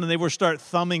get down and they would start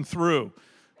thumbing through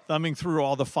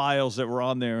all the files that were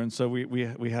on there. And so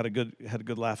we had a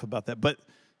good laugh about that. But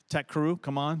tech crew,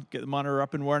 come on, get the monitor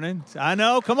up and running. I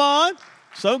know, come on.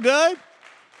 So good.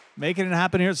 Making it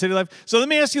happen here at City Life. So let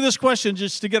me ask you this question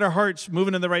just to get our hearts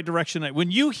moving in the right direction.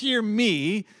 When you hear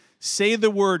me say the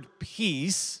word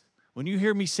peace,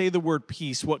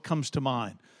 what comes to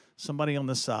mind? Somebody on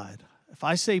this side. If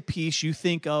I say peace, you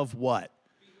think of what?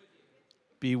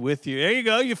 Be with you. There you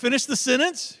go. You finished the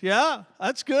sentence. Yeah,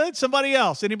 that's good. Somebody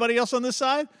else. Anybody else on this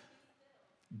side?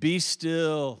 Be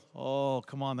still. Oh,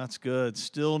 come on, that's good.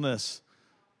 Stillness.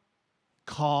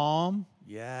 Calm.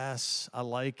 Yes, I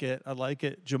like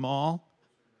it. Jamal?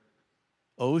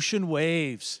 Ocean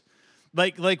waves.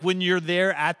 Like when you're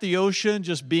there at the ocean,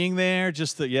 just being there,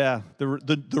 just that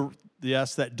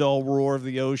dull roar of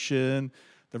the ocean,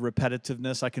 the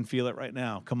repetitiveness. I can feel it right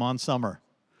now. Come on, summer.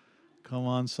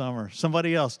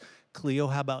 Somebody else. Cleo,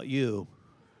 how about you?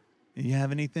 You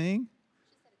have anything?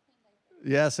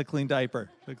 Yes, a clean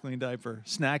diaper.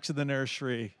 Snacks in the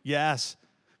nursery. Yes.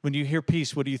 When you hear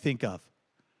peace, what do you think of?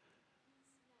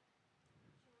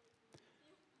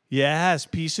 Yes,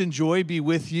 peace and joy be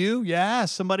with you.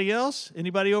 Yes. Somebody else?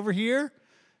 Anybody over here?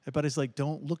 Everybody's like,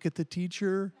 don't look at the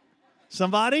teacher.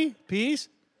 Somebody? Peace?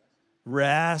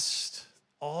 Rest.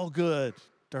 All good.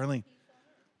 Darlene.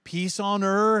 Peace on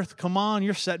earth. Come on,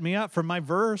 you're setting me up for my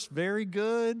verse. Very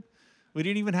good. We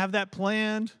didn't even have that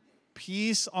planned.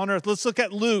 peace on earth. Let's look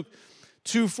at Luke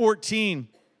 2:14.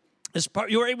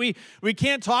 We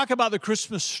can't talk about the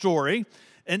Christmas story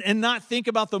and not think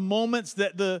about the moments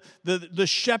that the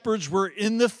shepherds were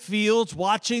in the fields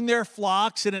watching their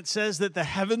flocks, and it says that the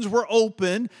heavens were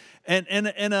open and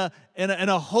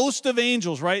a host of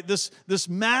angels, right? This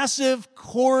massive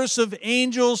chorus of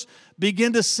angels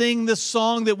begin to sing this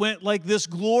song that went like this: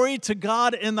 glory to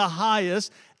God in the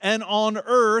highest, and on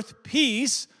earth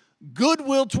peace,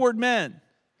 goodwill toward men.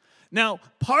 Now,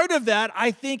 part of that,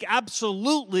 I think,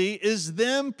 absolutely is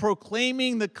them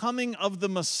proclaiming the coming of the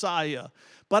Messiah.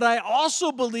 But I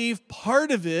also believe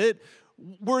part of it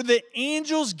were the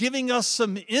angels giving us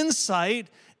some insight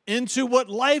into what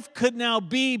life could now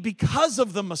be because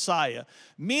of the Messiah,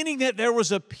 meaning that there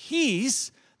was a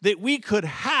peace that we could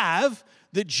have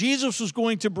that Jesus was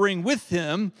going to bring with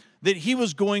him, that he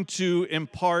was going to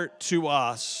impart to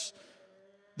us,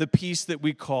 the peace that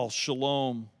we call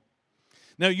shalom.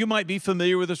 Now, you might be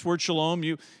familiar with this word shalom.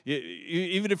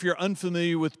 Even if you're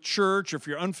unfamiliar with church or if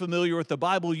you're unfamiliar with the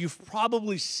Bible, you've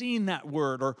probably seen that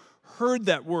word or heard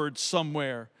that word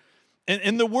somewhere.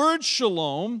 And the word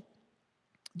shalom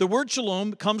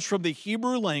comes from the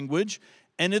Hebrew language,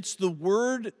 and it's the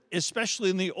word,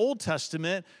 especially in the Old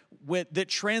Testament, that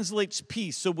translates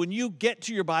peace. So when you get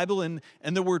to your Bible and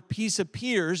the word peace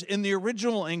appears, in the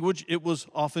original language, it was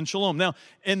often shalom. Now,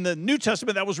 in the New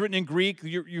Testament, that was written in Greek.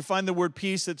 You find the word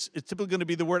peace. It's typically going to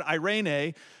be the word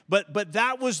eirene. But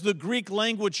that was the Greek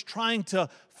language trying to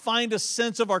find a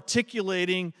sense of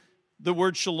articulating the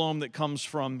word shalom that comes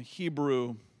from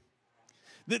Hebrew.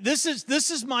 This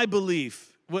is my belief.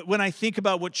 When I think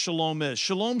about what shalom is,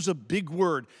 shalom's a big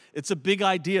word. It's a big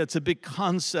idea. It's a big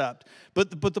concept.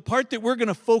 But the part that we're going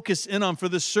to focus in on for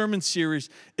this sermon series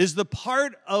is the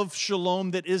part of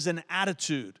shalom that is an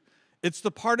attitude. It's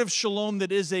the part of shalom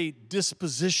that is a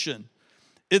disposition.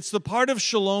 It's the part of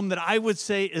shalom that I would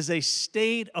say is a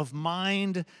state of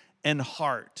mind and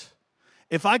heart.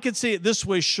 If I could say it this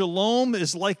way, shalom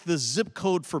is like the zip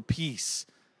code for peace.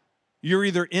 You're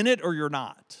either in it or you're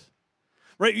not.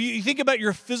 Right? You think about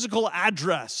your physical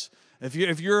address. If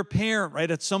you're a parent,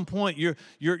 right, at some point you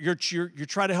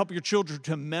try to help your children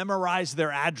to memorize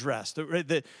their address.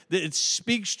 That it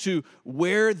speaks to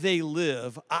where they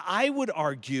live. I would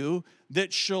argue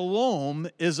that shalom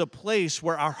is a place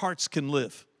where our hearts can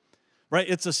live. Right?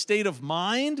 It's a state of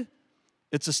mind.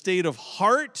 It's a state of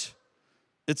heart.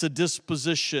 It's a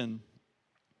disposition.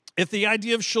 If the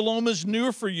idea of shalom is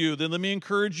new for you, then let me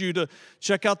encourage you to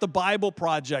check out the Bible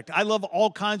Project. I love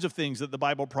all kinds of things that the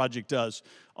Bible Project does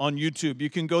on YouTube. You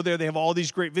can go there. They have all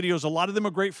these great videos. A lot of them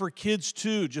are great for kids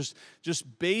too. Just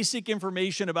basic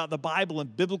information about the Bible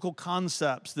and biblical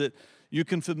concepts that you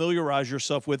can familiarize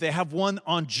yourself with. They have one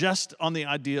on the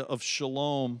idea of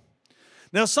shalom.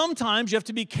 Now, sometimes you have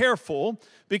to be careful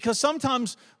because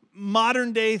sometimes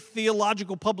modern day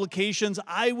theological publications,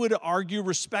 I would argue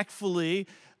respectfully,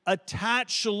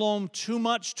 attach shalom too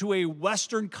much to a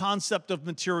Western concept of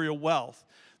material wealth.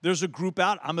 There's a group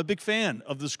out, I'm a big fan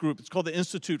of this group. It's called the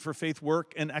Institute for Faith,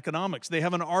 Work, and Economics. They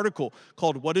have an article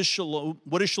called What is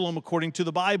Shalom According to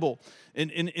the Bible?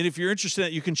 And if you're interested in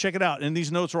it, you can check it out. And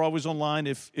these notes are always online.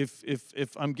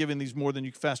 If I'm giving these more than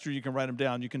you faster, you can write them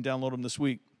down. You can download them this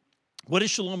week. What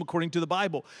is shalom according to the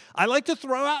Bible? I like to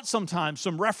throw out sometimes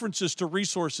some references to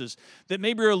resources that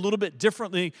maybe are a little bit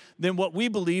differently than what we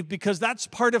believe, because that's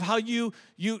part of how you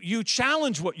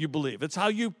challenge what you believe. It's how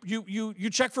you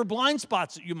check for blind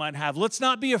spots that you might have. Let's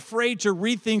not be afraid to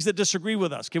read things that disagree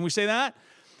with us. Can we say that?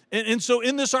 And so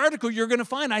in this article, you're going to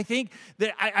find, I think,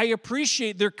 that I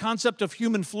appreciate their concept of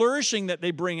human flourishing that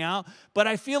they bring out, but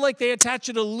I feel like they attach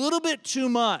it a little bit too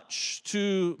much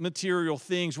to material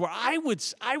things, where I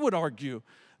would argue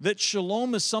that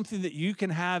shalom is something that you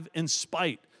can have in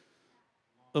spite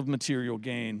of material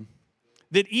gain.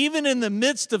 That even in the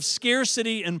midst of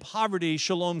scarcity and poverty,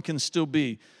 shalom can still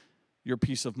be your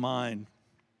peace of mind.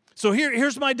 So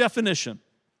here's my definition.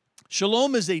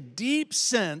 Shalom is a deep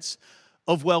sense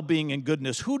of well-being and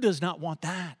goodness. Who does not want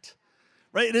that?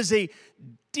 Right? It is a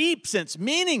deep sense,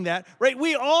 meaning that, right,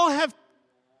 we all have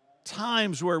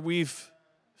times where we've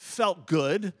felt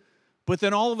good, but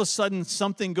then all of a sudden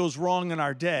something goes wrong in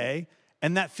our day,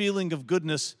 and that feeling of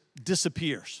goodness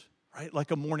disappears, right?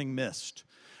 Like a morning mist,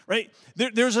 right?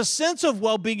 There's a sense of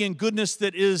well-being and goodness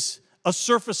that is a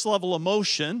surface-level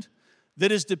emotion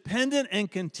that is dependent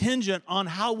and contingent on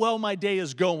how well my day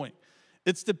is going.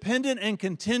 It's dependent and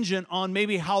contingent on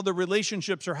maybe how the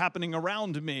relationships are happening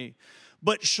around me.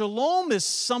 But shalom is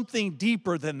something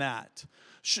deeper than that.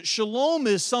 Shalom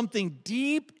is something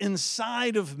deep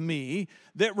inside of me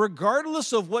that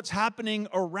regardless of what's happening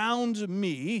around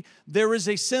me, there is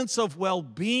a sense of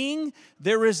well-being,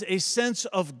 there is a sense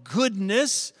of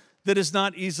goodness that is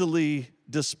not easily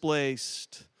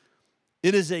displaced.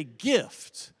 It is a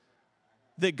gift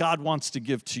that God wants to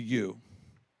give to you.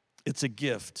 It's a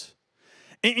gift.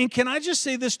 And can I just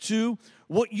say this too?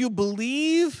 What you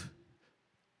believe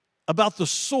about the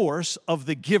source of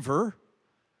the giver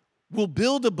will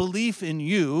build a belief in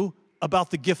you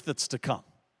about the gift that's to come.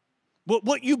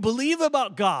 What you believe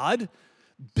about God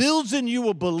builds in you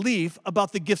a belief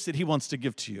about the gifts that he wants to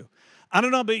give to you. I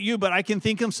don't know about you, but I can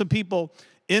think of some people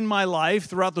in my life,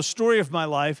 throughout the story of my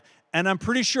life, and I'm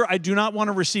pretty sure I do not want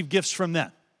to receive gifts from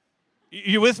them.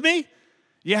 You with me?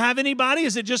 You have anybody?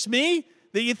 Is it just me?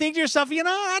 That you think to yourself,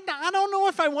 I don't know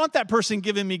if I want that person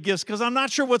giving me gifts because I'm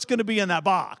not sure what's going to be in that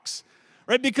box,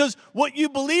 right? Because what you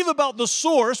believe about the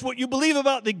source, what you believe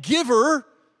about the giver,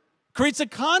 creates a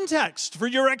context for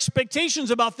your expectations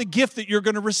about the gift that you're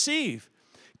going to receive.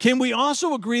 Can we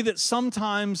also agree that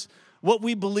sometimes what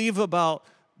we believe about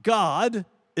God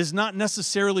is not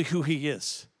necessarily who he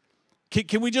is?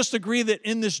 Can we just agree that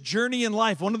in this journey in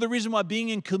life, one of the reasons why being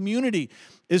in community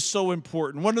is so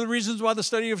important, one of the reasons why the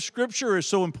study of Scripture is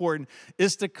so important,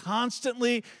 is to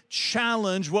constantly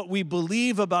challenge what we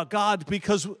believe about God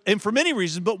because, and for many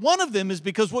reasons, but one of them is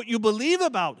because what you believe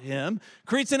about him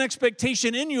creates an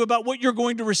expectation in you about what you're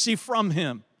going to receive from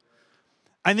him.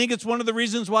 I think it's one of the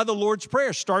reasons why the Lord's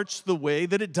Prayer starts the way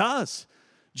that it does.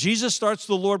 Jesus starts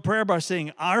the Lord's Prayer by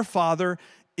saying, "Our Father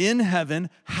in heaven,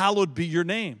 hallowed be your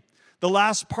name." The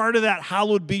last part of that,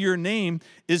 hallowed be your name,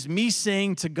 is me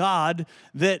saying to God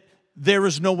that there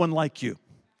is no one like you.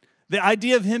 The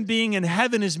idea of him being in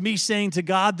heaven is me saying to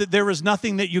God that there is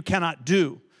nothing that you cannot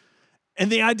do.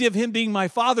 And the idea of him being my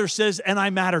Father says, and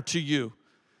I matter to you.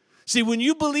 See, when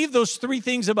you believe those three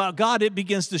things about God, it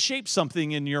begins to shape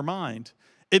something in your mind.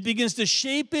 It begins to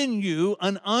shape in you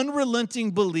an unrelenting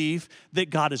belief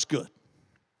that God is good.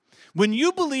 When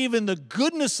you believe in the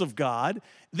goodness of God,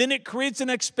 then it creates an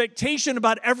expectation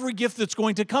about every gift that's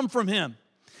going to come from him.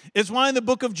 It's why in the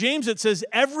book of James it says,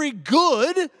 every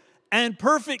good and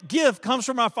perfect gift comes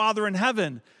from our Father in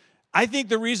heaven. I think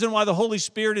the reason why the Holy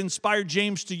Spirit inspired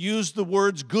James to use the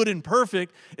words good and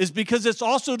perfect is because it's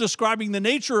also describing the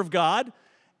nature of God.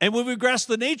 And when we grasp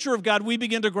the nature of God, we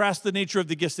begin to grasp the nature of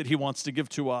the gifts that he wants to give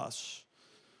to us.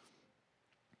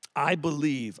 I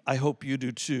believe, I hope you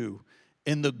do too,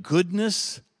 in the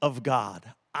goodness of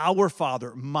God, our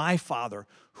Father, my Father,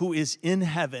 who is in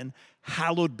heaven,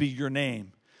 hallowed be your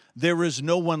name. There is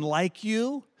no one like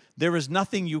you. There is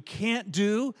nothing you can't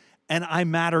do, and I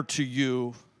matter to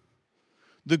you.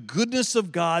 The goodness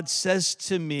of God says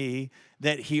to me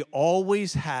that he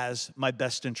always has my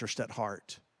best interest at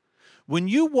heart. When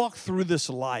you walk through this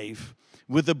life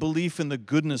with a belief in the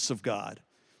goodness of God,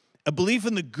 a belief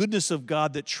in the goodness of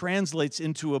God that translates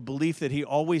into a belief that he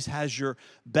always has your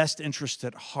best interest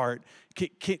at heart.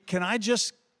 Can I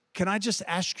just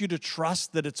ask you to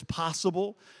trust that it's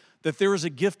possible that there is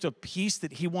a gift of peace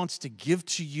that he wants to give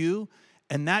to you?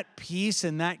 And that peace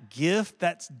and that gift,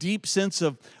 that deep sense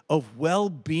of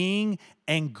well-being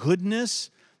and goodness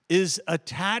is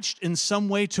attached in some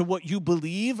way to what you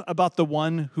believe about the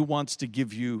one who wants to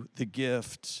give you the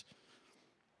gift.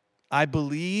 I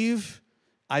believe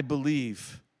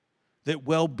that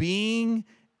well-being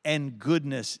and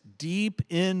goodness deep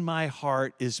in my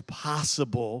heart is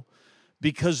possible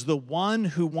because the one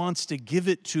who wants to give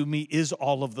it to me is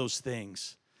all of those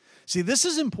things. See, this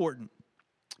is important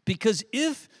because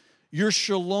if your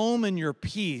shalom and your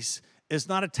peace is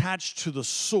not attached to the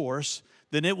source,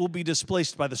 then it will be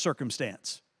displaced by the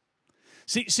circumstance.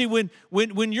 See,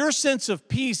 when your sense of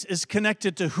peace is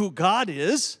connected to who God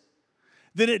is,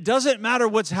 then it doesn't matter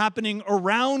what's happening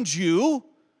around you.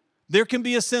 There can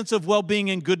be a sense of well-being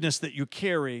and goodness that you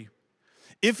carry.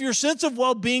 If your sense of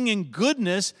well-being and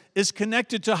goodness is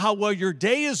connected to how well your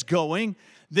day is going,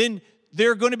 then there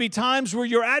are going to be times where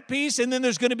you're at peace, and then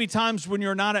there's going to be times when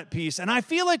you're not at peace. And I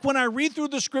feel like when I read through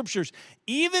the scriptures,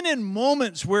 even in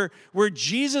moments where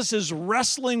Jesus is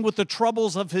wrestling with the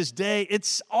troubles of his day,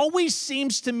 it always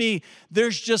seems to me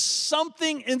there's just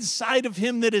something inside of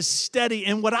him that is steady.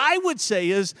 And what I would say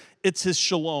is it's his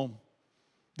shalom.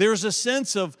 There's a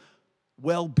sense of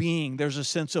well-being. There's a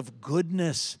sense of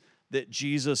goodness that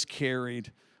Jesus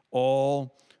carried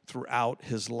all throughout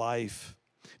his life.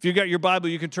 If you've got your Bible,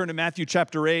 you can turn to Matthew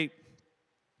chapter 8.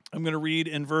 I'm going to read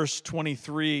in verse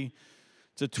 23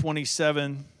 to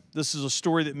 27. This is a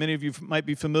story that many of you might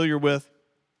be familiar with.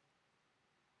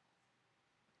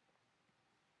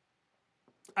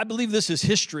 I believe this is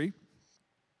history.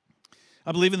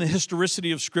 I believe in the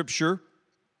historicity of Scripture,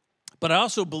 but I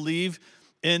also believe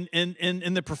in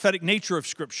the prophetic nature of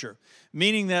Scripture,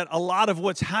 meaning that a lot of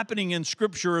what's happening in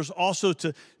Scripture is also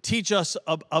to teach us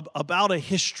about a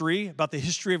history, about the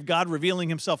history of God revealing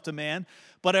himself to man.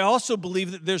 But I also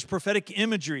believe that there's prophetic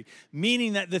imagery,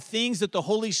 meaning that the things that the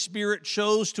Holy Spirit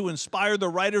chose to inspire the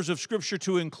writers of Scripture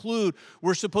to include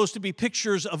were supposed to be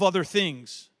pictures of other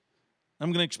things. I'm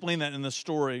going to explain that in the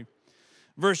story.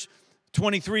 Verse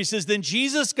 23 says, "Then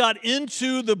Jesus got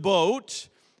into the boat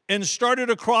and started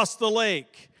across the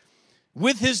lake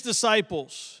with his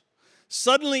disciples.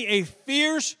 Suddenly a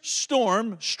fierce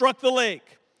storm struck the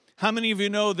lake." How many of you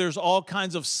know there's all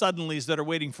kinds of suddenlies that are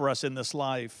waiting for us in this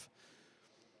life?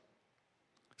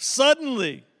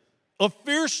 Suddenly, a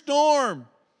fierce storm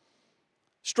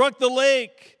struck the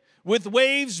lake with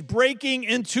waves breaking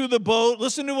into the boat.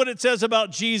 Listen to what it says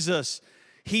about Jesus.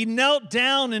 He knelt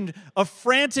down in a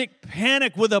frantic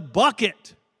panic with a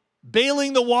bucket,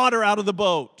 bailing the water out of the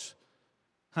boat.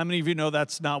 How many of you know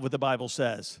that's not what the Bible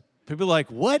says? People are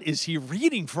like, what is he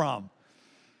reading from?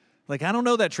 Like, I don't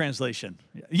know that translation.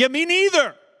 Yeah, me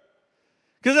neither.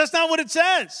 Because that's not what it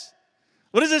says.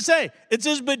 What does it say? It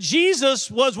says, but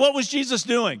Jesus was, what was Jesus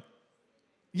doing?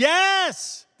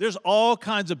 Yes. There's all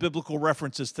kinds of biblical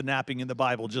references to napping in the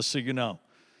Bible, just so you know.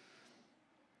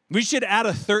 We should add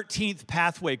a 13th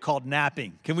pathway called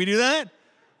napping. Can we do that?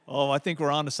 Oh, I think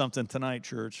we're on to something tonight,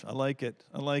 church. I like it.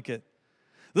 I like it.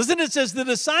 Listen, it says the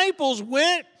disciples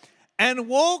went and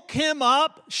woke him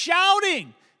up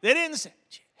shouting. They didn't say,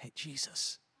 hey,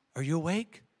 Jesus, are you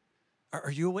awake?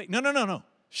 Are you awake? No.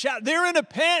 Shout. They're in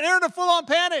a full-on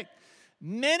panic.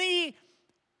 Many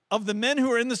of the men who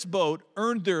were in this boat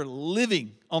earned their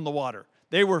living on the water.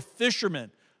 They were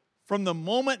fishermen. From the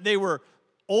moment they were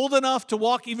old enough to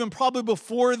walk, even probably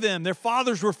before them, their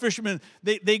fathers were fishermen.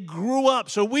 They grew up.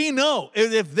 So we know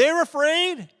if they're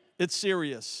afraid, it's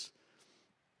serious.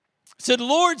 Said,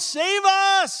 Lord, save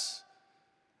us.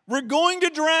 We're going to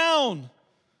drown.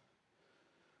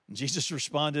 And Jesus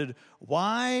responded,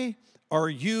 why are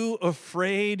you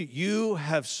afraid? You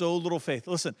have so little faith.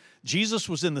 Listen, Jesus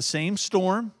was in the same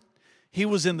storm. He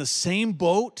was in the same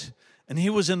boat, and he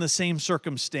was in the same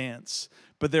circumstance.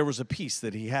 But there was a peace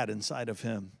that he had inside of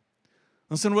him.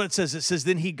 Listen to what it says. It says,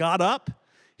 then he got up,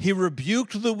 he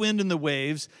rebuked the wind and the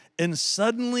waves, and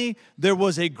suddenly there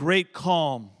was a great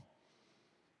calm.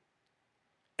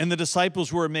 And the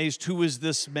disciples were amazed. Who is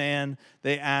this man?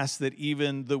 They asked that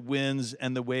even the winds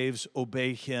and the waves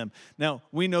obey him. Now,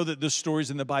 we know that this story is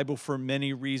in the Bible for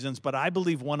many reasons, but I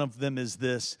believe one of them is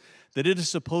this, that it is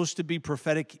supposed to be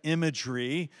prophetic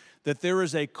imagery, that there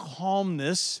is a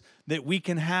calmness that we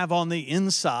can have on the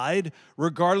inside,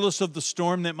 regardless of the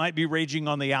storm that might be raging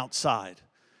on the outside.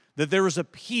 That there is a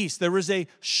peace, there is a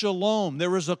shalom,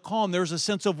 there is a calm, there is a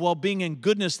sense of well-being and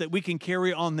goodness that we can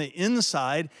carry on the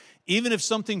inside, even if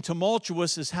something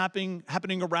tumultuous is happening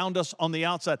around us on the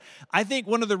outside. I think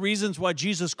one of the reasons why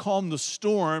Jesus calmed the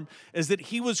storm is that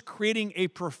he was creating a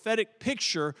prophetic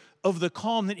picture of the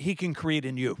calm that he can create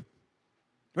in you.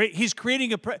 Right? He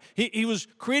was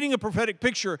creating a prophetic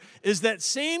picture. Is that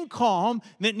same calm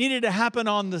that needed to happen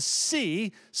on the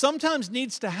sea sometimes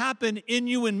needs to happen in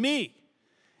you and me.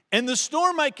 And the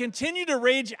storm might continue to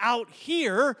rage out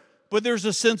here, but there's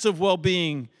a sense of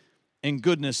well-being and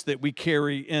goodness that we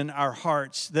carry in our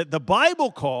hearts that the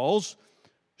Bible calls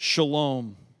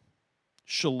shalom.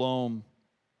 Shalom.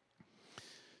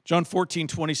 John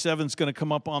 14:27 is going to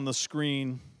come up on the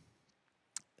screen.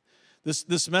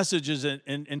 This message is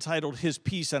entitled His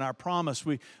Peace and Our Promise.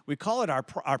 We call it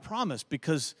our promise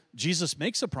because Jesus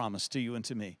makes a promise to you and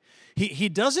to me. He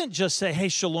doesn't just say, hey,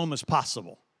 shalom is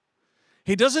possible.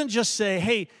 He doesn't just say,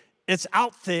 hey, it's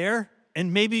out there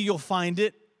and maybe you'll find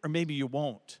it or maybe you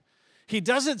won't. He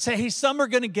doesn't say, hey, some are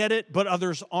going to get it, but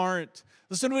others aren't.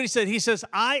 Listen to what he said. He says,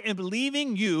 I am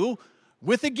leaving you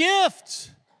with a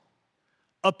gift,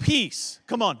 a peace.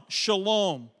 Come on,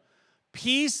 shalom.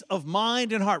 Peace of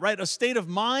mind and heart, right? A state of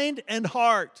mind and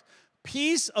heart.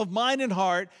 Peace of mind and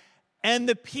heart. And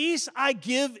the peace I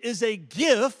give is a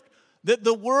gift that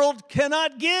the world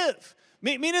cannot give.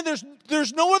 Meaning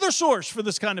there's no other source for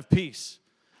this kind of peace.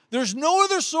 There's no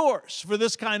other source for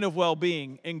this kind of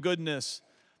well-being and goodness.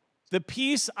 The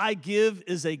peace I give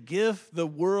is a gift the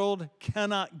world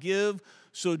cannot give,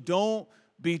 so don't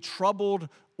be troubled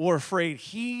or afraid.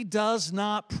 He does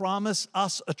not promise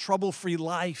us a trouble-free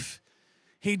life.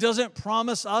 He doesn't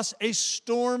promise us a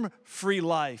storm-free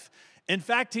life. In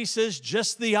fact, he says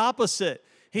just the opposite.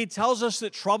 He tells us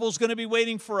that trouble's going to be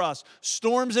waiting for us.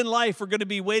 Storms in life are going to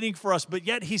be waiting for us. But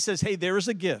yet he says, hey, there is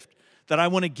a gift that I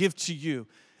want to give to you.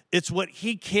 It's what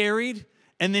he carried,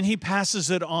 And then he passes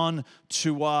it on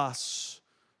to us,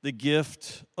 the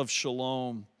gift of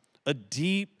shalom, a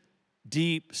deep,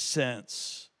 deep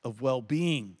sense of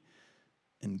well-being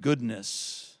and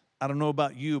goodness. I don't know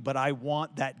about you, but I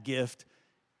want that gift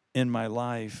in my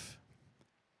life.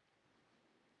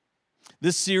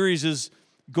 This series is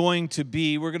going to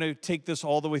be, we're going to take this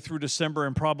all the way through December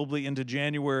and probably into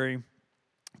January.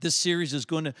 This series is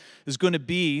going to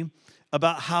be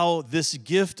about how this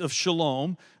gift of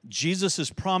shalom, Jesus has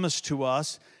promised to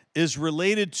us, is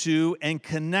related to and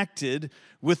connected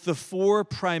with the 4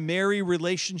 primary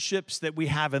relationships that we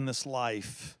have in this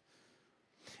life.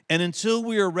 And until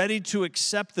we are ready to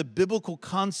accept the biblical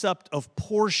concept of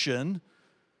portion,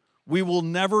 we will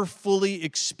never fully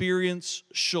experience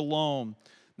shalom.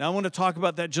 Now, I want to talk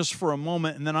about that just for a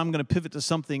moment, and then I'm going to pivot to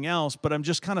something else, but I'm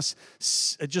just kind of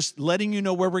just letting you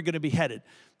know where we're going to be headed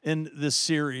in this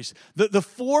series. The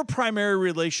 4 primary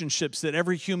relationships that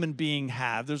every human being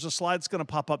have, there's a slide that's going to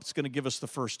pop up, it's going to give us the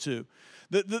first 2.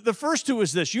 The first 2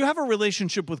 is this: you have a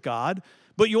relationship with God,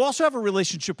 but you also have a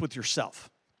relationship with yourself.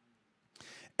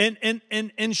 And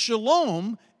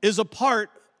shalom is a part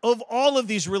of all of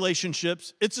these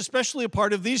relationships. It's especially a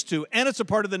part of these 2, and it's a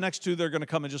part of the next 2 that are going to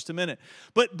come in just a minute.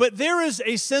 But there is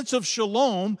a sense of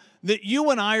shalom that you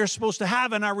and I are supposed to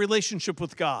have in our relationship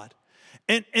with God.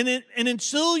 And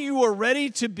until you are ready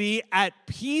to be at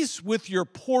peace with your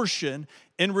portion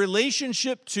in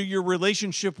relationship to your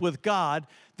relationship with God,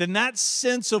 then that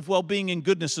sense of well-being and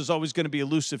goodness is always going to be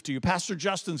elusive to you. Pastor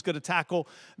Justin's going to tackle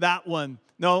that one.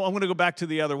 No, I'm going to go back to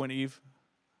the other one, Eve.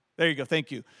 There you go.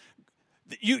 Thank you.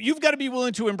 You've got to be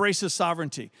willing to embrace His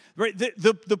sovereignty. Right?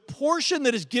 The portion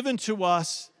that is given to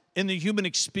us in the human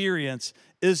experience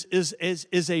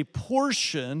is a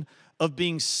portion of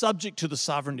being subject to the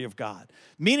sovereignty of God,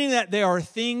 meaning that there are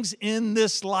things in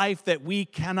this life that we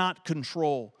cannot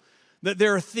control, that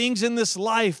there are things in this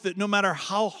life that no matter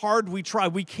how hard we try,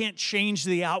 we can't change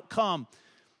the outcome.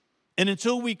 And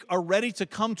until we are ready to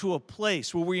come to a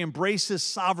place where we embrace His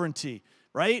sovereignty,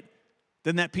 right,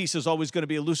 then that peace is always going to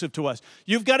be elusive to us.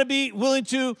 You've got to be willing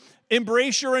to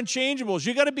embrace your unchangeables.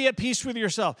 You've got to be at peace with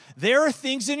yourself. There are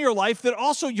things in your life that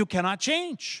also you cannot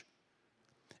change.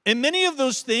 And many of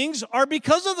those things are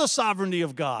because of the sovereignty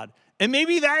of God. And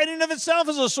maybe that in and of itself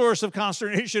is a source of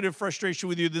consternation and frustration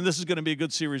with you. Then this is going to be a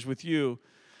good series with you.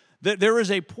 That there is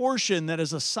a portion that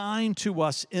is assigned to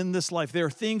us in this life. There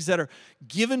are things that are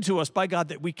given to us by God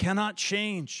that we cannot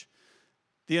change.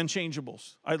 The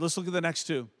unchangeables. All right, let's look at the next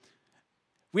 2.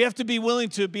 We have to be willing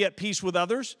to be at peace with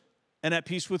others and at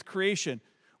peace with creation.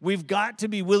 We've got to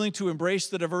be willing to embrace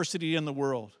the diversity in the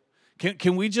world.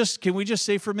 Can we just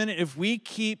say for a minute, if we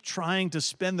keep trying to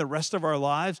spend the rest of our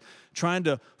lives trying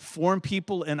to form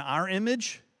people in our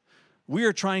image, we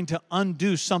are trying to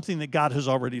undo something that God has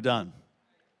already done.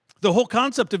 The whole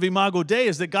concept of Imago Dei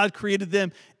is that God created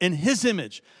them in His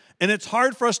image. And it's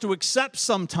hard for us to accept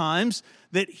sometimes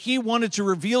that He wanted to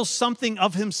reveal something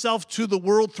of Himself to the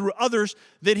world through others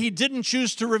that He didn't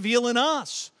choose to reveal in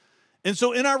us. And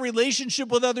so in our relationship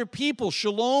with other people,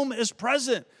 shalom is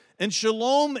present. And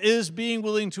shalom is being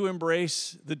willing to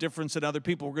embrace the difference in other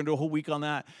people. We're going to do a whole week on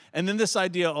that. And then this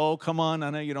idea, oh, come on, I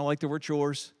know you don't like the word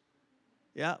chores.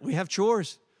 Yeah, we have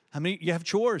chores. How many? You have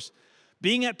chores.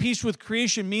 Being at peace with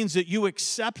creation means that you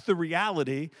accept the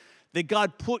reality that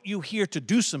God put you here to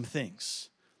do some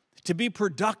things, to be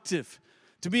productive,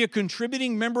 to be a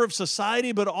contributing member of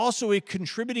society, but also a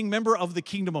contributing member of the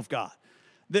kingdom of God.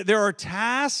 There are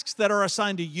tasks that are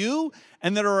assigned to you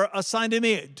and that are assigned to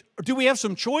me. Do we have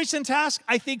some choice in tasks?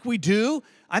 I think we do.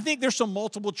 I think there's some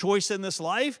multiple choice in this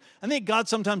life. I think God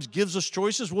sometimes gives us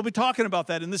choices. We'll be talking about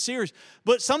that in this series.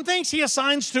 But some things He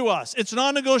assigns to us. It's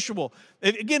non-negotiable.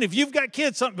 Again, if you've got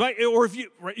kids, or if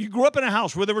you grew up in a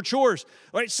house where there were chores,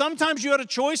 right? Sometimes you had a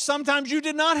choice. Sometimes you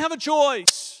did not have a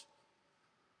choice.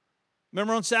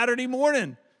 Remember on Saturday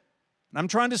morning, I'm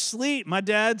trying to sleep. My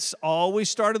dad's always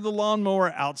started the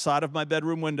lawnmower outside of my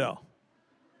bedroom window.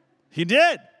 He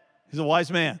did. He's a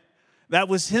wise man. That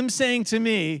was Him saying to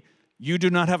me, you do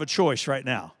not have a choice right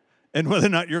now. And whether or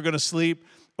not you're going to sleep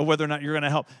or whether or not you're going to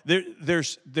help.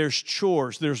 There's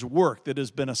chores, there's work that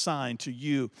has been assigned to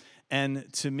you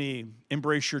and to me.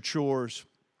 Embrace your chores.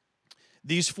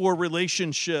 These 4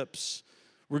 relationships,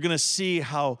 we're going to see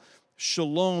how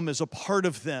shalom is a part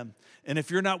of them. And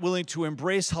if you're not willing to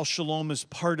embrace how shalom is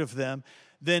part of them,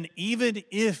 then even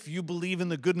if you believe in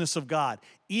the goodness of God,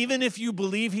 even if you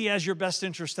believe He has your best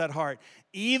interest at heart,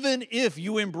 even if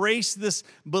you embrace this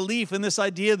belief and this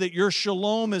idea that your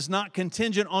shalom is not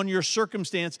contingent on your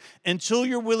circumstance, until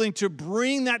you're willing to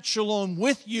bring that shalom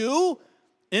with you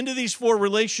into these 4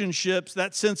 relationships,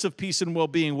 that sense of peace and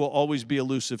well-being will always be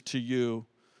elusive to you.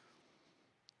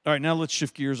 All right, now let's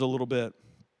shift gears a little bit.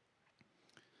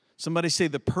 Somebody say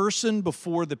the person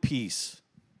before the peace.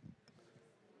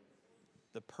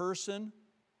 The person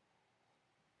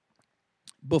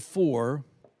before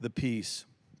the peace.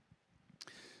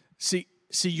 See,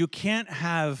 you can't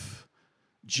have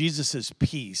Jesus'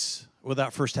 peace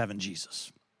without first having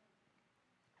Jesus.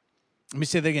 Let me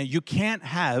say that again. You can't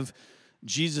have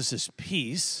Jesus'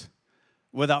 peace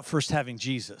without first having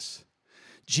Jesus.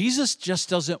 Jesus just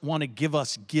doesn't want to give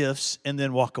us gifts and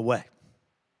then walk away,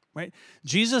 right?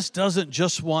 Jesus doesn't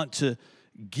just want to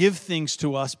give things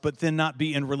to us but then not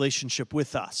be in relationship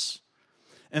with us.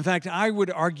 In fact, I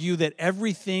would argue that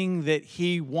everything that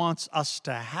he wants us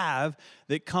to have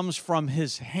that comes from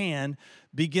his hand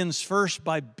begins first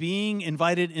by being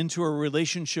invited into a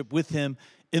relationship with him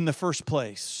in the first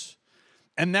place.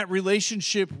 And that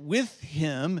relationship with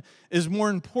him is more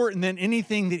important than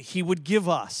anything that he would give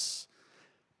us.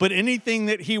 But anything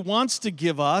that he wants to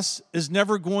give us is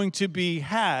never going to be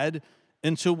had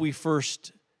until we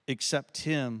first accept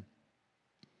him.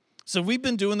 So we've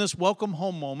been doing this welcome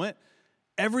home moment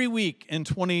every week in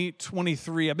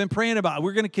 2023. I've been praying about it.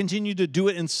 We're going to continue to do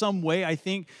it in some way, I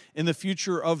think, in the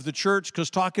future of the church, because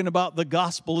talking about the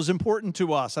gospel is important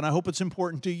to us, and I hope it's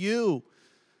important to you.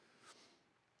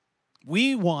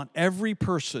 We want every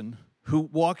person who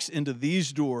walks into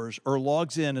these doors or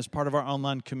logs in as part of our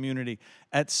online community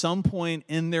at some point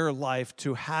in their life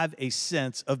to have a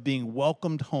sense of being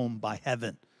welcomed home by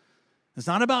heaven. It's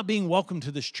not about being welcomed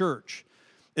to this church.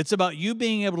 It's about you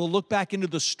being able to look back into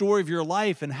the story of your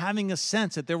life and having a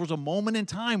sense that there was a moment in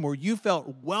time where you felt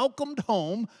welcomed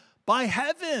home by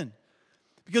heaven.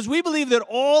 Because we believe that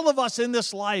all of us in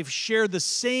this life share the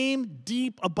same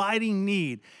deep, abiding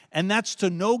need, and that's to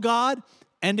know God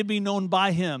and to be known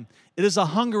by him. It is a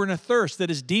hunger and a thirst that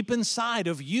is deep inside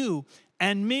of you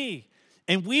and me.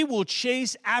 And we will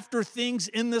chase after things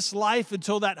in this life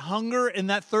until that hunger and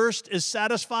that thirst is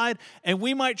satisfied. And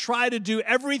we might try to do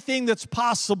everything that's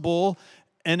possible,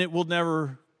 and it will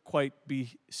never quite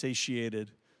be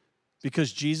satiated,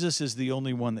 because Jesus is the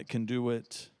only one that can do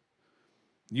it.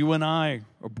 You and I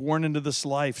are born into this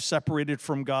life separated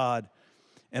from God.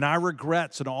 And our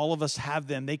regrets, and all of us have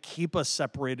them, they keep us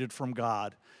separated from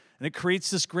God. And it creates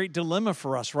this great dilemma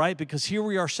for us, right? Because here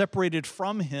we are separated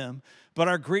from him, but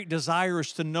our great desire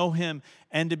is to know him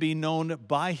and to be known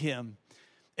by him.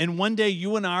 And one day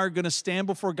you and I are going to stand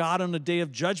before God on the day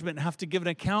of judgment and have to give an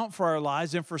account for our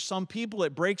lives. And for some people,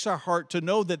 it breaks our heart to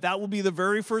know that that will be the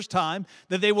very first time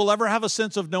that they will ever have a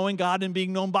sense of knowing God and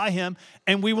being known by him.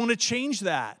 And we want to change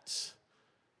that.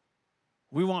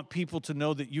 We want people to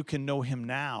know that you can know him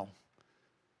now.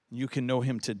 You can know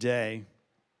him today.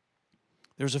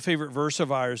 There's a favorite verse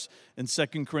of ours in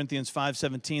 2 Corinthians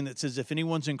 5:17 that says, if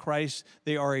anyone's in Christ,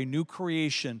 they are a new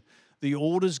creation. The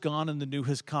old is gone and the new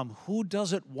has come. Who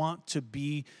doesn't want to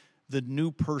be the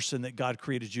new person that God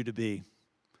created you to be?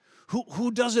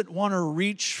 Who doesn't want to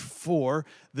reach for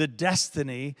the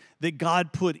destiny that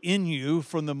God put in you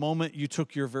from the moment you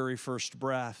took your very first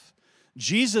breath?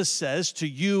 Jesus says to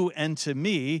you and to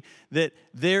me that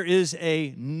there is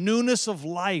a newness of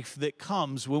life that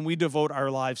comes when we devote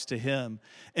our lives to him.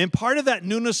 And part of that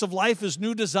newness of life is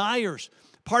new desires.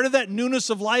 Part of that newness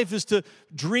of life is to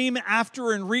dream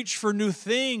after and reach for new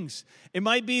things. It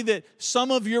might be that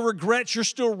some of your regrets you're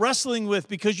still wrestling with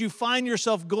because you find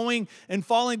yourself going and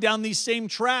falling down these same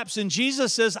traps. And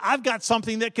Jesus says, I've got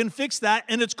something that can fix that,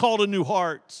 and it's called a new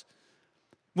heart.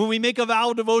 When we make a vow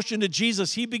of devotion to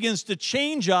Jesus, he begins to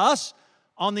change us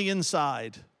on the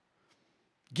inside,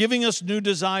 giving us new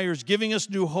desires, giving us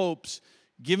new hopes,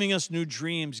 giving us new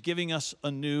dreams, giving us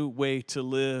a new way to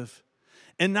live.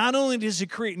 And not only does he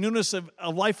create newness of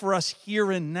life for us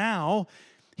here and now,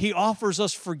 he offers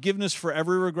us forgiveness for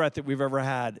every regret that we've ever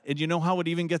had. And you know how it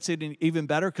even gets it even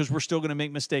better? Because we're still going to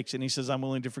make mistakes. And he says, I'm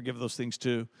willing to forgive those things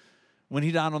too. When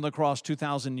he died on the cross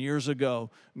 2,000 years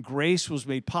ago, grace was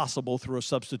made possible through a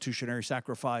substitutionary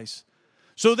sacrifice.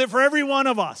 So that for every one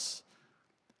of us,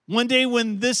 one day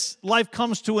when this life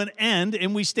comes to an end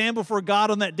and we stand before God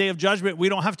on that day of judgment, we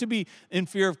don't have to be in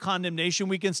fear of condemnation.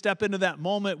 We can step into that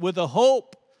moment with a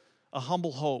hope, a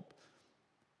humble hope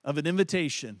of an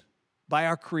invitation by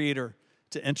our Creator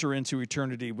to enter into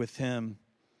eternity with him.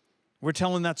 We're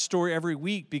telling that story every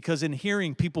week because in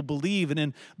hearing, people believe, and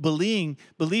in believing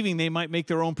they might make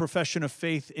their own profession of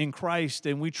faith in Christ.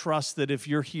 And we trust that if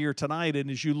you're here tonight and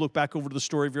as you look back over the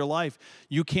story of your life,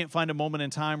 you can't find a moment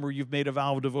in time where you've made a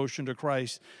vow of devotion to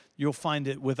Christ. You'll find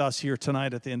it with us here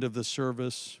tonight at the end of the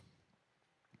service.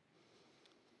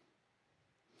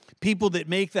 People that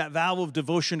make that vow of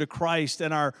devotion to Christ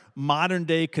in our modern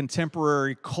day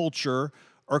contemporary culture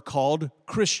are called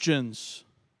Christians.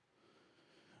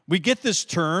 We get this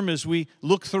term as we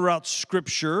look throughout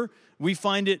Scripture. We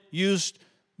find it used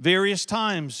various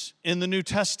times in the New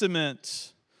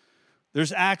Testament.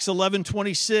 There's Acts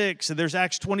 11:26, and there's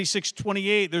Acts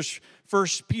 26:28. There's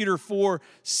 1 Peter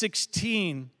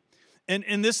 4:16.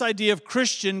 And this idea of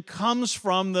Christian comes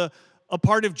from a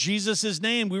part of Jesus'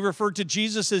 name. We refer to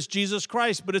Jesus as Jesus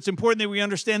Christ, but it's important that we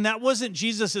understand that wasn't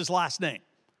Jesus' last name.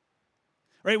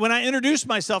 Right? When I introduce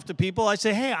myself to people, I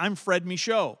say, hey, I'm Fred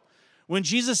Michaud. When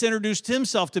Jesus introduced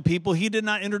himself to people, he did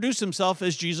not introduce himself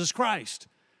as Jesus Christ.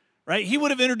 Right? He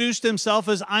would have introduced himself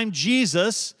as, I'm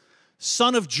Jesus,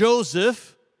 son of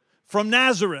Joseph from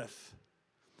Nazareth.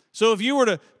 So if you were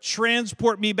to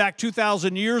transport me back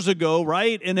 2,000 years ago,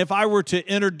 right, and if I were to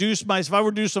introduce myself, if I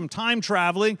were to do some time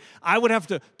traveling, I would have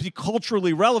to be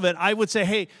culturally relevant. I would say,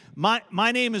 hey,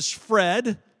 my name is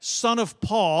Fred, son of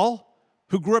Paul,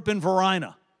 who grew up in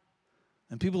Verina.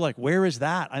 And people are like, where is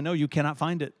that? I know you cannot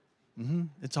find it.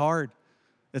 It's hard.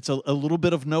 It's a little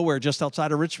bit of nowhere just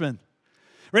outside of Richmond.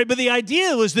 Right, but the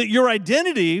idea was that your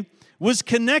identity was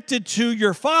connected to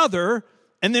your father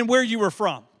and then where you were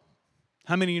from.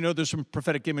 How many of you know there's some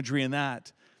prophetic imagery in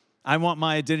that? I want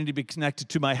my identity to be connected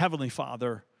to my Heavenly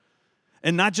Father.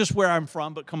 And not just where I'm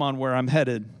from, but come on, where I'm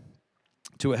headed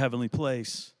to a heavenly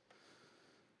place.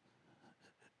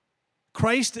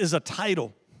 Christ is a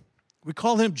title. We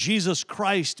call him Jesus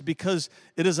Christ because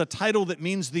it is a title that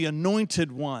means the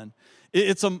anointed one.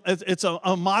 It's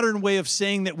a modern way of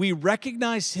saying that we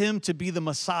recognize him to be the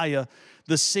Messiah,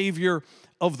 the Savior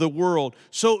of the world.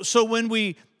 So when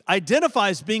we identify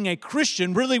as being a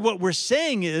Christian, really what we're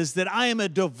saying is that I am a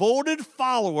devoted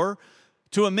follower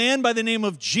to a man by the name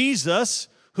of Jesus,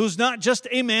 who's not just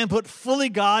a man, but fully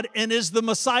God, and is the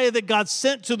Messiah that God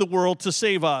sent to the world to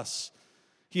save us.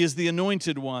 He is the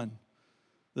anointed one,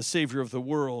 the Savior of the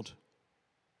world.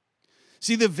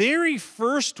 See, the very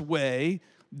first way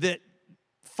that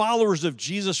followers of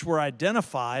Jesus were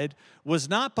identified was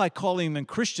not by calling them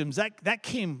Christians. That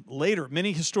came later.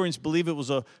 Many historians believe it was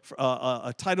a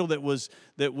title that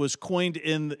was coined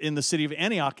in the city of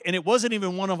Antioch, and it wasn't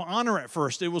even one of honor at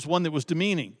first. It was one that was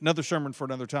demeaning. Another sermon for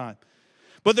another time.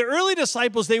 But the early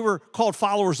disciples, they were called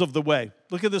followers of the way.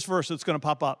 Look at this verse that's going to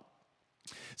pop up.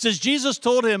 It says, Jesus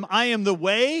told him, I am the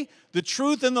way, the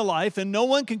truth, and the life, and no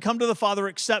one can come to the Father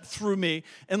except through me.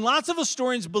 And lots of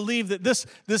historians believe that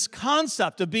this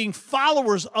concept of being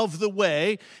followers of the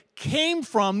way came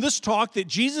from this talk that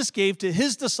Jesus gave to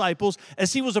his disciples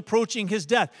as he was approaching his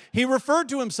death. He referred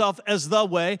to himself as the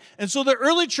way, and so the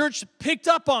early church picked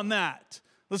up on that.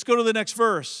 Let's go to the next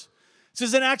verse. It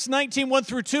says in Acts 19,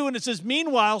 1-2, and it says,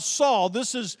 meanwhile, Saul,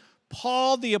 this is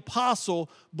Paul the apostle,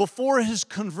 before his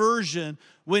conversion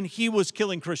when he was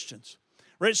killing Christians.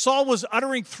 Right? Saul was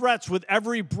uttering threats with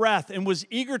every breath and was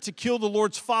eager to kill the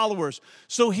Lord's followers.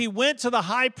 So he went to the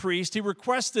high priest. He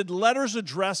requested letters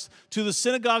addressed to the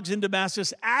synagogues in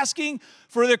Damascus, asking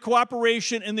for their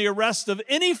cooperation in the arrest of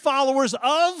any followers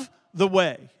of the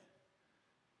way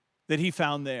that he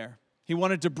found there. He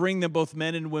wanted to bring them, both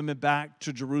men and women, back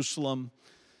to Jerusalem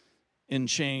in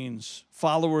chains,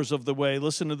 followers of the way.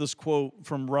 Listen to this quote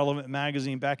from Relevant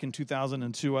Magazine back in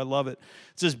 2002. I love it.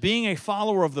 It says, being a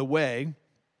follower of the way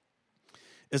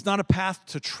is not a path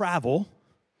to travel,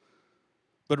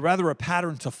 but rather a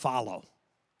pattern to follow.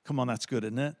 Come on, that's good,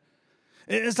 isn't it?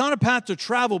 It's not a path to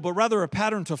travel, but rather a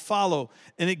pattern to follow,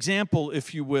 an example,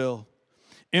 if you will.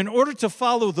 In order to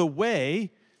follow the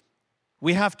way,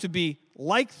 we have to be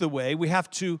like the way. We have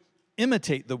to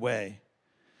imitate the way.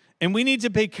 And we need to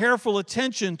pay careful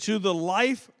attention to the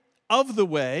life of the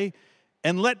way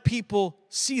and let people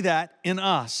see that in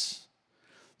us.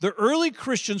 The early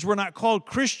Christians were not called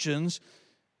Christians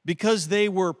because they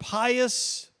were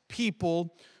pious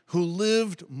people who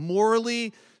lived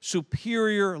morally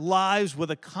superior lives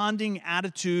with a condemning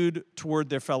attitude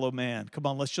toward their fellow man. Come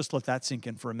on, let's just let that sink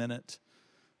in for a minute.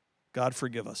 God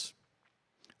forgive us.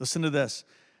 Listen to this.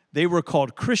 They were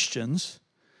called Christians,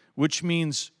 which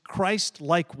means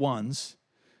Christ-like ones,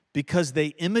 because they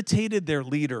imitated their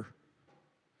leader.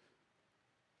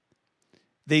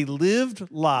 They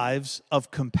lived lives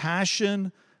of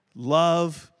compassion,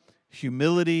 love,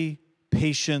 humility,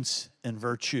 patience, and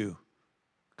virtue.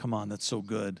 Come on, that's so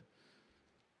good.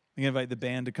 I'm going to invite the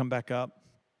band to come back up.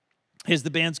 As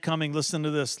the band's coming, listen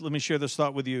to this. Let me share this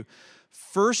thought with you.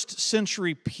 First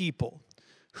century people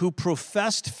who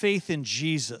professed faith in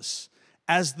Jesus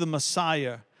as the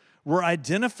Messiah were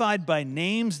identified by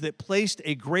names that placed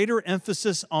a greater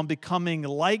emphasis on becoming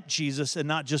like Jesus and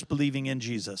not just believing in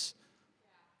Jesus.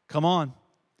 Come on.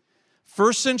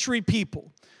 First century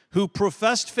people who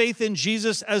professed faith in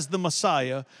Jesus as the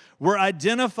Messiah were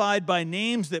identified by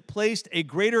names that placed a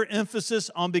greater emphasis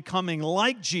on becoming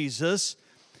like Jesus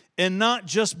and not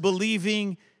just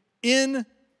believing in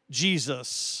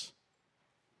Jesus.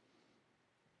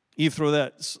 Eve, throw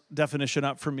that definition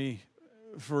up for me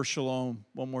for shalom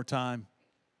one more time.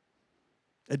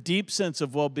 A deep sense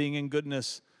of well-being and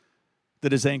goodness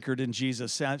that is anchored in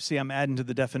Jesus. See, I'm adding to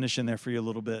the definition there for you a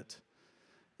little bit.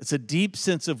 It's a deep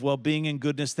sense of well-being and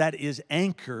goodness that is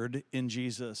anchored in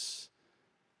Jesus.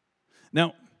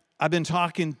 Now, I've been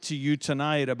talking to you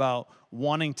tonight about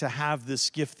wanting to have this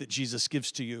gift that Jesus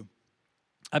gives to you.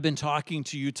 I've been talking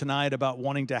to you tonight about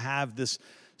wanting to have this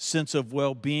sense of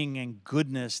well-being and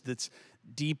goodness that's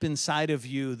deep inside of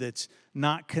you, that's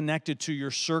not connected to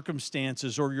your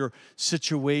circumstances or your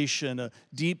situation, a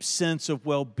deep sense of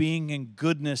well-being and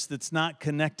goodness that's not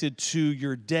connected to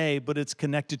your day, but it's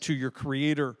connected to your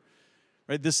Creator.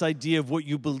 Right? This idea of what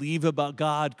you believe about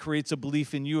God creates a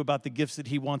belief in you about the gifts that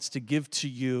He wants to give to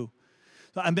you.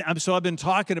 So I've been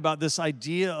talking about this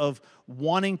idea of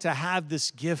wanting to have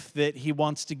this gift that He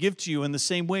wants to give to you. In the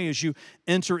same way as you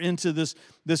enter into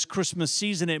this Christmas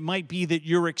season, it might be that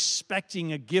you're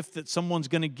expecting a gift that someone's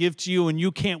going to give to you and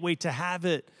you can't wait to have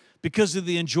it because of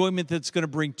the enjoyment that it's going to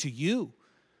bring to you.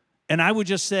 And I would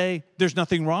just say there's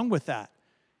nothing wrong with that.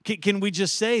 Can we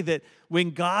just say that when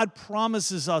God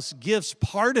promises us gifts,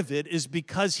 part of it is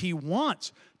because He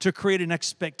wants to create an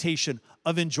expectation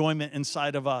of enjoyment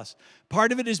inside of us.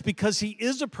 Part of it is because He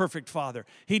is a perfect Father.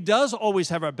 He does always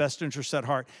have our best interests at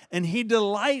heart, and He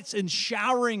delights in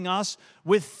showering us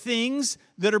with things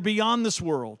that are beyond this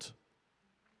world.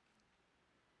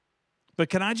 But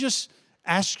can I just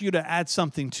ask you to add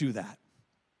something to that?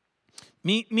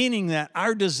 Meaning that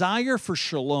our desire for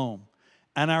shalom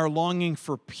and our longing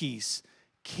for peace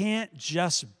can't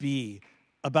just be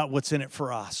about what's in it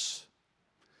for us.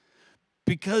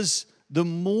 Because the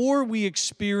more we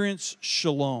experience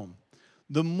shalom,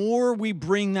 the more we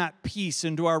bring that peace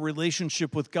into our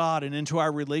relationship with God and into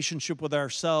our relationship with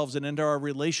ourselves and into our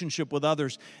relationship with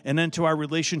others and into our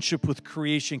relationship with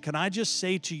creation. Can I just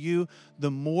say to you,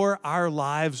 the more our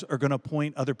lives are going to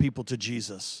point other people to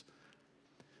Jesus.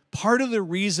 Part of the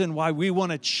reason why we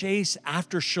want to chase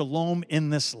after shalom in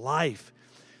this life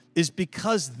is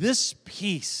because this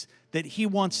peace that He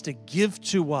wants to give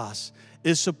to us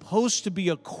is supposed to be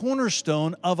a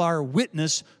cornerstone of our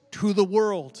witness to the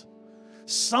world.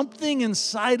 Something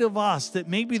inside of us that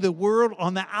maybe the world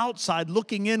on the outside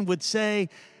looking in would say,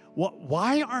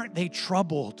 why aren't they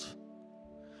troubled?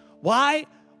 Why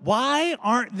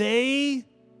aren't they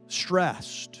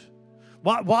stressed?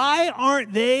 Why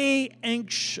aren't they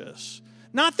anxious?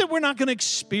 Not that we're not going to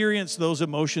experience those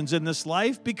emotions in this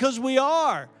life, because we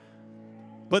are.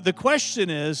 But the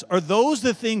question is, are those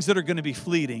the things that are going to be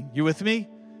fleeting? You with me?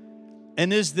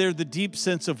 And is there the deep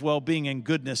sense of well-being and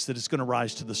goodness that is going to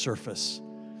rise to the surface?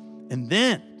 And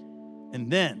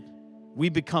then we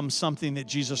become something that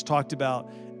Jesus talked about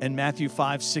in Matthew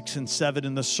 5, 6, and 7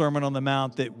 in the Sermon on the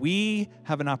Mount, that we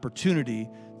have an opportunity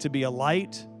to be a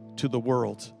light to the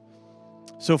world.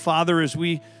 So, Father, as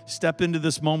we step into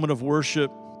this moment of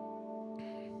worship,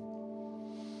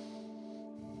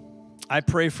 I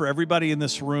pray for everybody in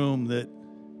this room that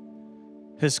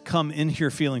has come in here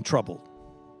feeling troubled.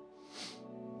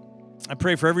 I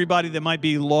pray for everybody that might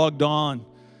be logged on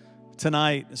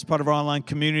tonight as part of our online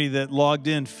community that logged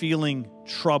in feeling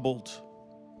troubled.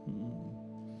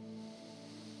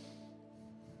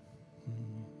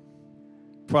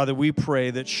 Father, we pray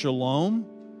that shalom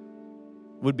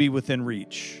would be within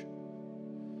reach,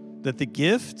 that the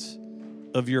gift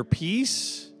of your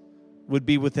peace would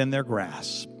be within their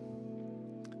grasp,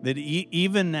 that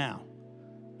even now,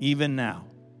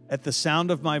 at the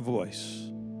sound of my voice,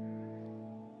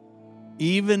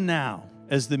 even now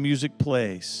as the music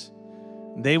plays,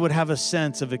 they would have a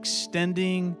sense of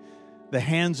extending the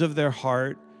hands of their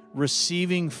heart,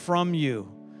 receiving from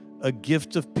you a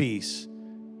gift of peace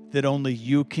that only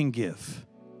you can give.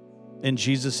 In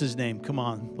Jesus' name, come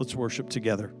on, let's worship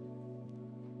together.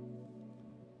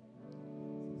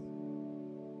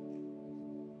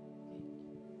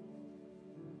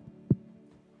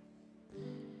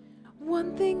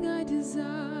 One thing I desire,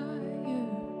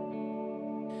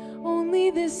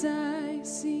 only this I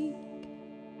seek,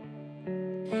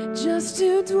 just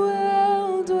to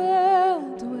dwell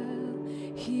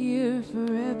here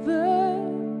forever.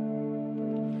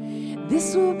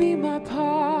 This will be my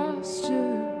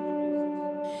posture,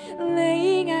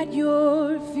 laying at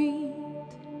your feet.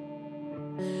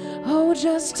 Oh,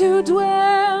 just to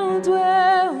dwell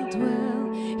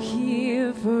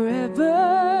here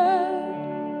forever.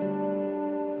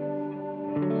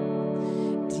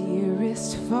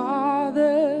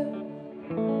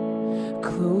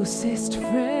 closest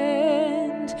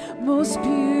friend, most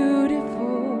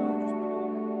beautiful,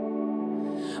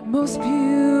 most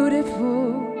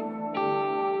beautiful.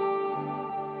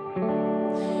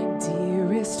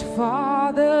 Dearest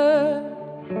Father,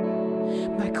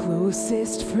 my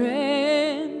closest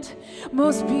friend,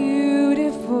 most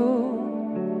beautiful,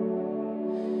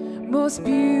 most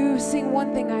beautiful. Sing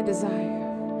one thing I desire.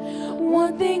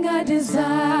 One thing I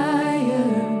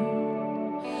desire,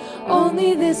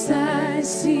 only this I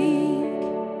seek.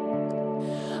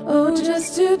 Oh,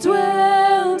 just to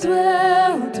dwell,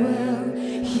 dwell, dwell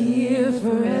here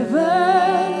forever.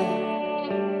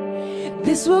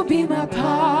 This will be my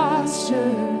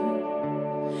posture,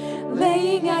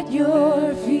 laying at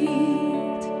your feet.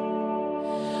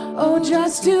 Oh,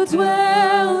 just to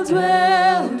dwell,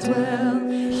 dwell, dwell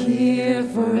here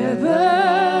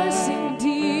forever. Sing,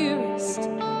 dearest,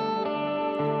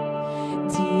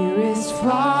 dearest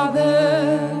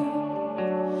Father,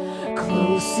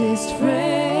 closest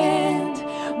friend,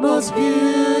 most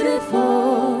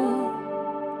beautiful,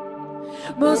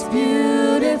 most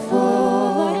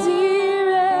beautiful.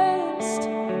 Dearest,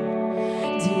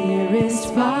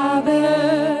 dearest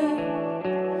Father,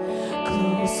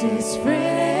 closest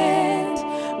friend,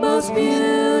 most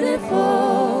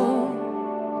beautiful,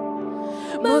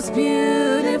 most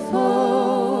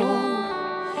beautiful.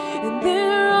 And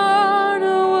there are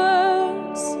no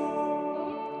words,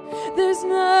 there's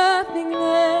nothing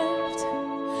left.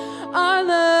 Our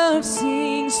love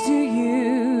sings to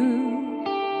you.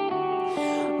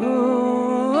 Oh,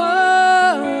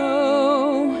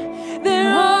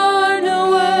 there are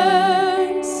no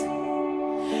words,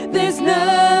 there's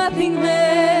nothing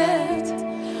left.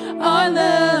 Our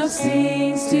love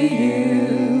sings to you.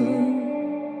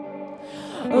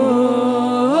 Oh,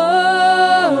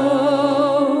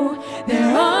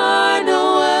 there are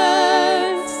no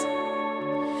words,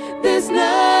 there's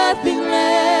nothing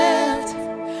left.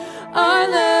 Our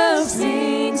love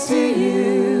sings to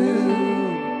you.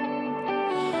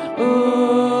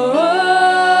 Oh,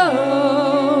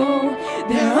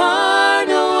 there are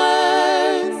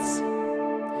no words,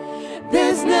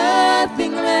 there's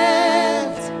nothing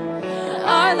left.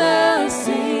 Our love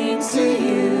sings to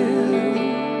you.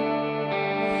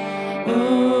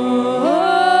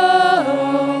 Oh,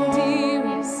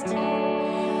 dearest,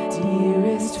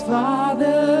 dearest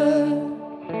Father,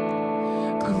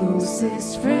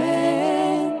 closest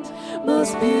friend,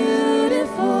 most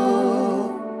beautiful,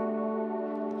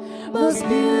 most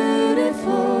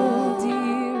beautiful.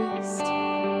 Dearest,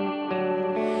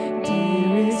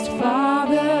 dearest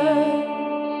Father,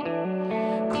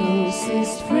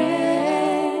 closest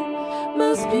friend,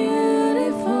 most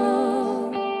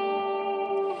beautiful,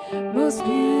 most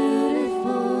beautiful.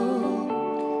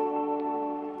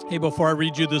 Hey, before I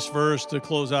read you this verse to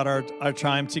close out our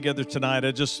time together tonight,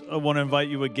 I want to invite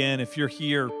you again, if you're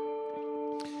here,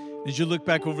 as you look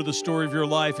back over the story of your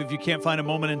life, if you can't find a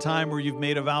moment in time where you've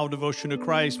made a vow of devotion to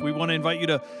Christ, we want to invite you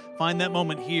to find that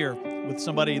moment here with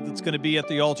somebody that's going to be at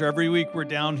the altar. Every week we're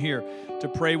down here to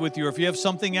pray with you. Or if you have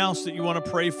something else that you want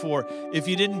to pray for, if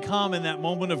you didn't come in that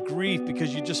moment of grief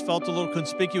because you just felt a little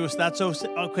conspicuous, that's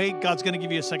okay. God's going to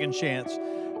give you a second chance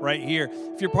right here.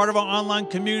 If you're part of our online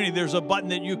community, there's a button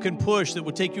that you can push that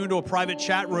will take you into a private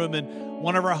chat room, and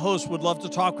one of our hosts would love to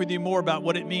talk with you more about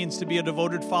what it means to be a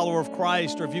devoted follower of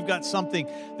Christ. Or if you've got something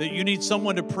that you need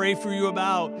someone to pray for you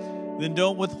about, then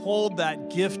don't withhold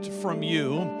that gift from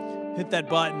you. Hit that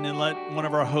button and let one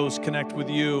of our hosts connect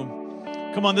with you.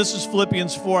 Come on, this is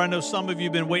Philippians 4. I know some of you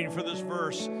have been waiting for this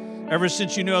verse. Ever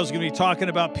since you knew I was going to be talking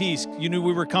about peace, you knew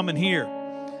we were coming here.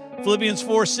 Philippians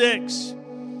 4:6.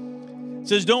 It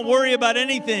says, don't worry about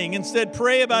anything. Instead,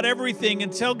 pray about everything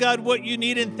and tell God what you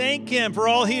need and thank Him for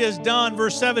all He has done.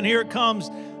 Verse 7, here it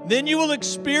comes. Then you will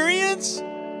experience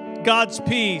God's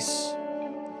peace,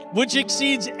 which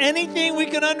exceeds anything we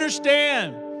can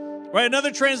understand. Right?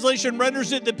 Another translation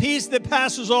renders it the peace that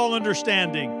passes all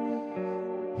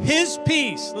understanding. His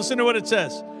peace, listen to what it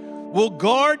says, will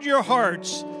guard your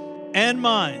hearts and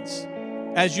minds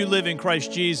as you live in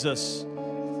Christ Jesus.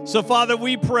 So, Father,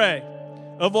 we pray,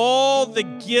 of all the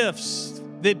gifts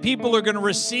that people are going to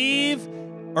receive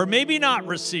or maybe not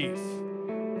receive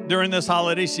during this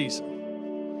holiday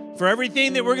season, for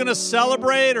everything that we're going to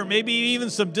celebrate or maybe even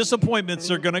some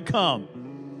disappointments are going to come,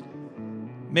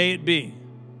 may it be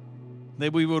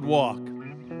that we would walk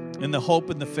in the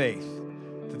hope and the faith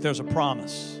that there's a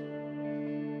promise,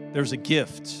 there's a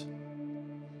gift,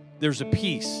 there's a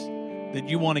peace that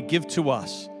you want to give to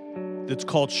us that's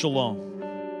called shalom,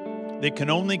 that can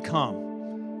only come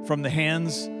from the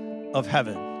hands of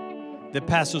heaven, that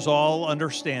passes all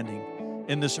understanding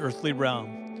in this earthly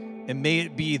realm. And may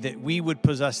it be that we would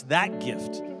possess that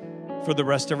gift for the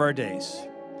rest of our days.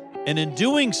 And in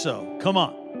doing so, come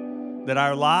on, that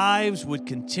our lives would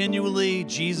continually,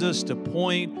 Jesus, to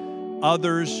point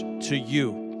others to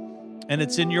you. And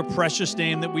it's in your precious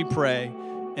name that we pray.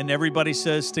 And everybody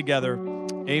says together,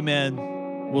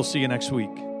 amen. We'll see you next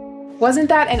week. Wasn't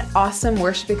that an awesome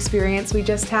worship experience we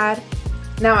just had?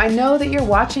 Now, I know that you're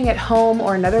watching at home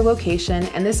or another location,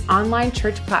 and this online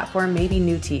church platform may be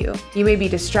new to you. You may be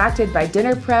distracted by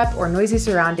dinner prep or noisy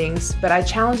surroundings, but I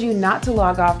challenge you not to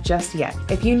log off just yet.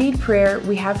 If you need prayer,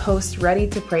 we have hosts ready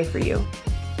to pray for you.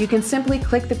 You can simply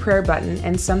click the prayer button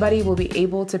and somebody will be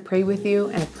able to pray with you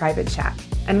in a private chat.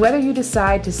 And whether you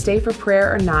decide to stay for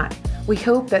prayer or not, we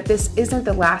hope that this isn't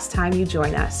the last time you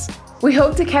join us. We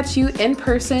hope to catch you in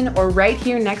person or right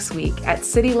here next week at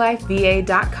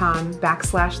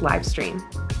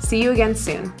citylifeva.com/livestream. See you again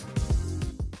soon.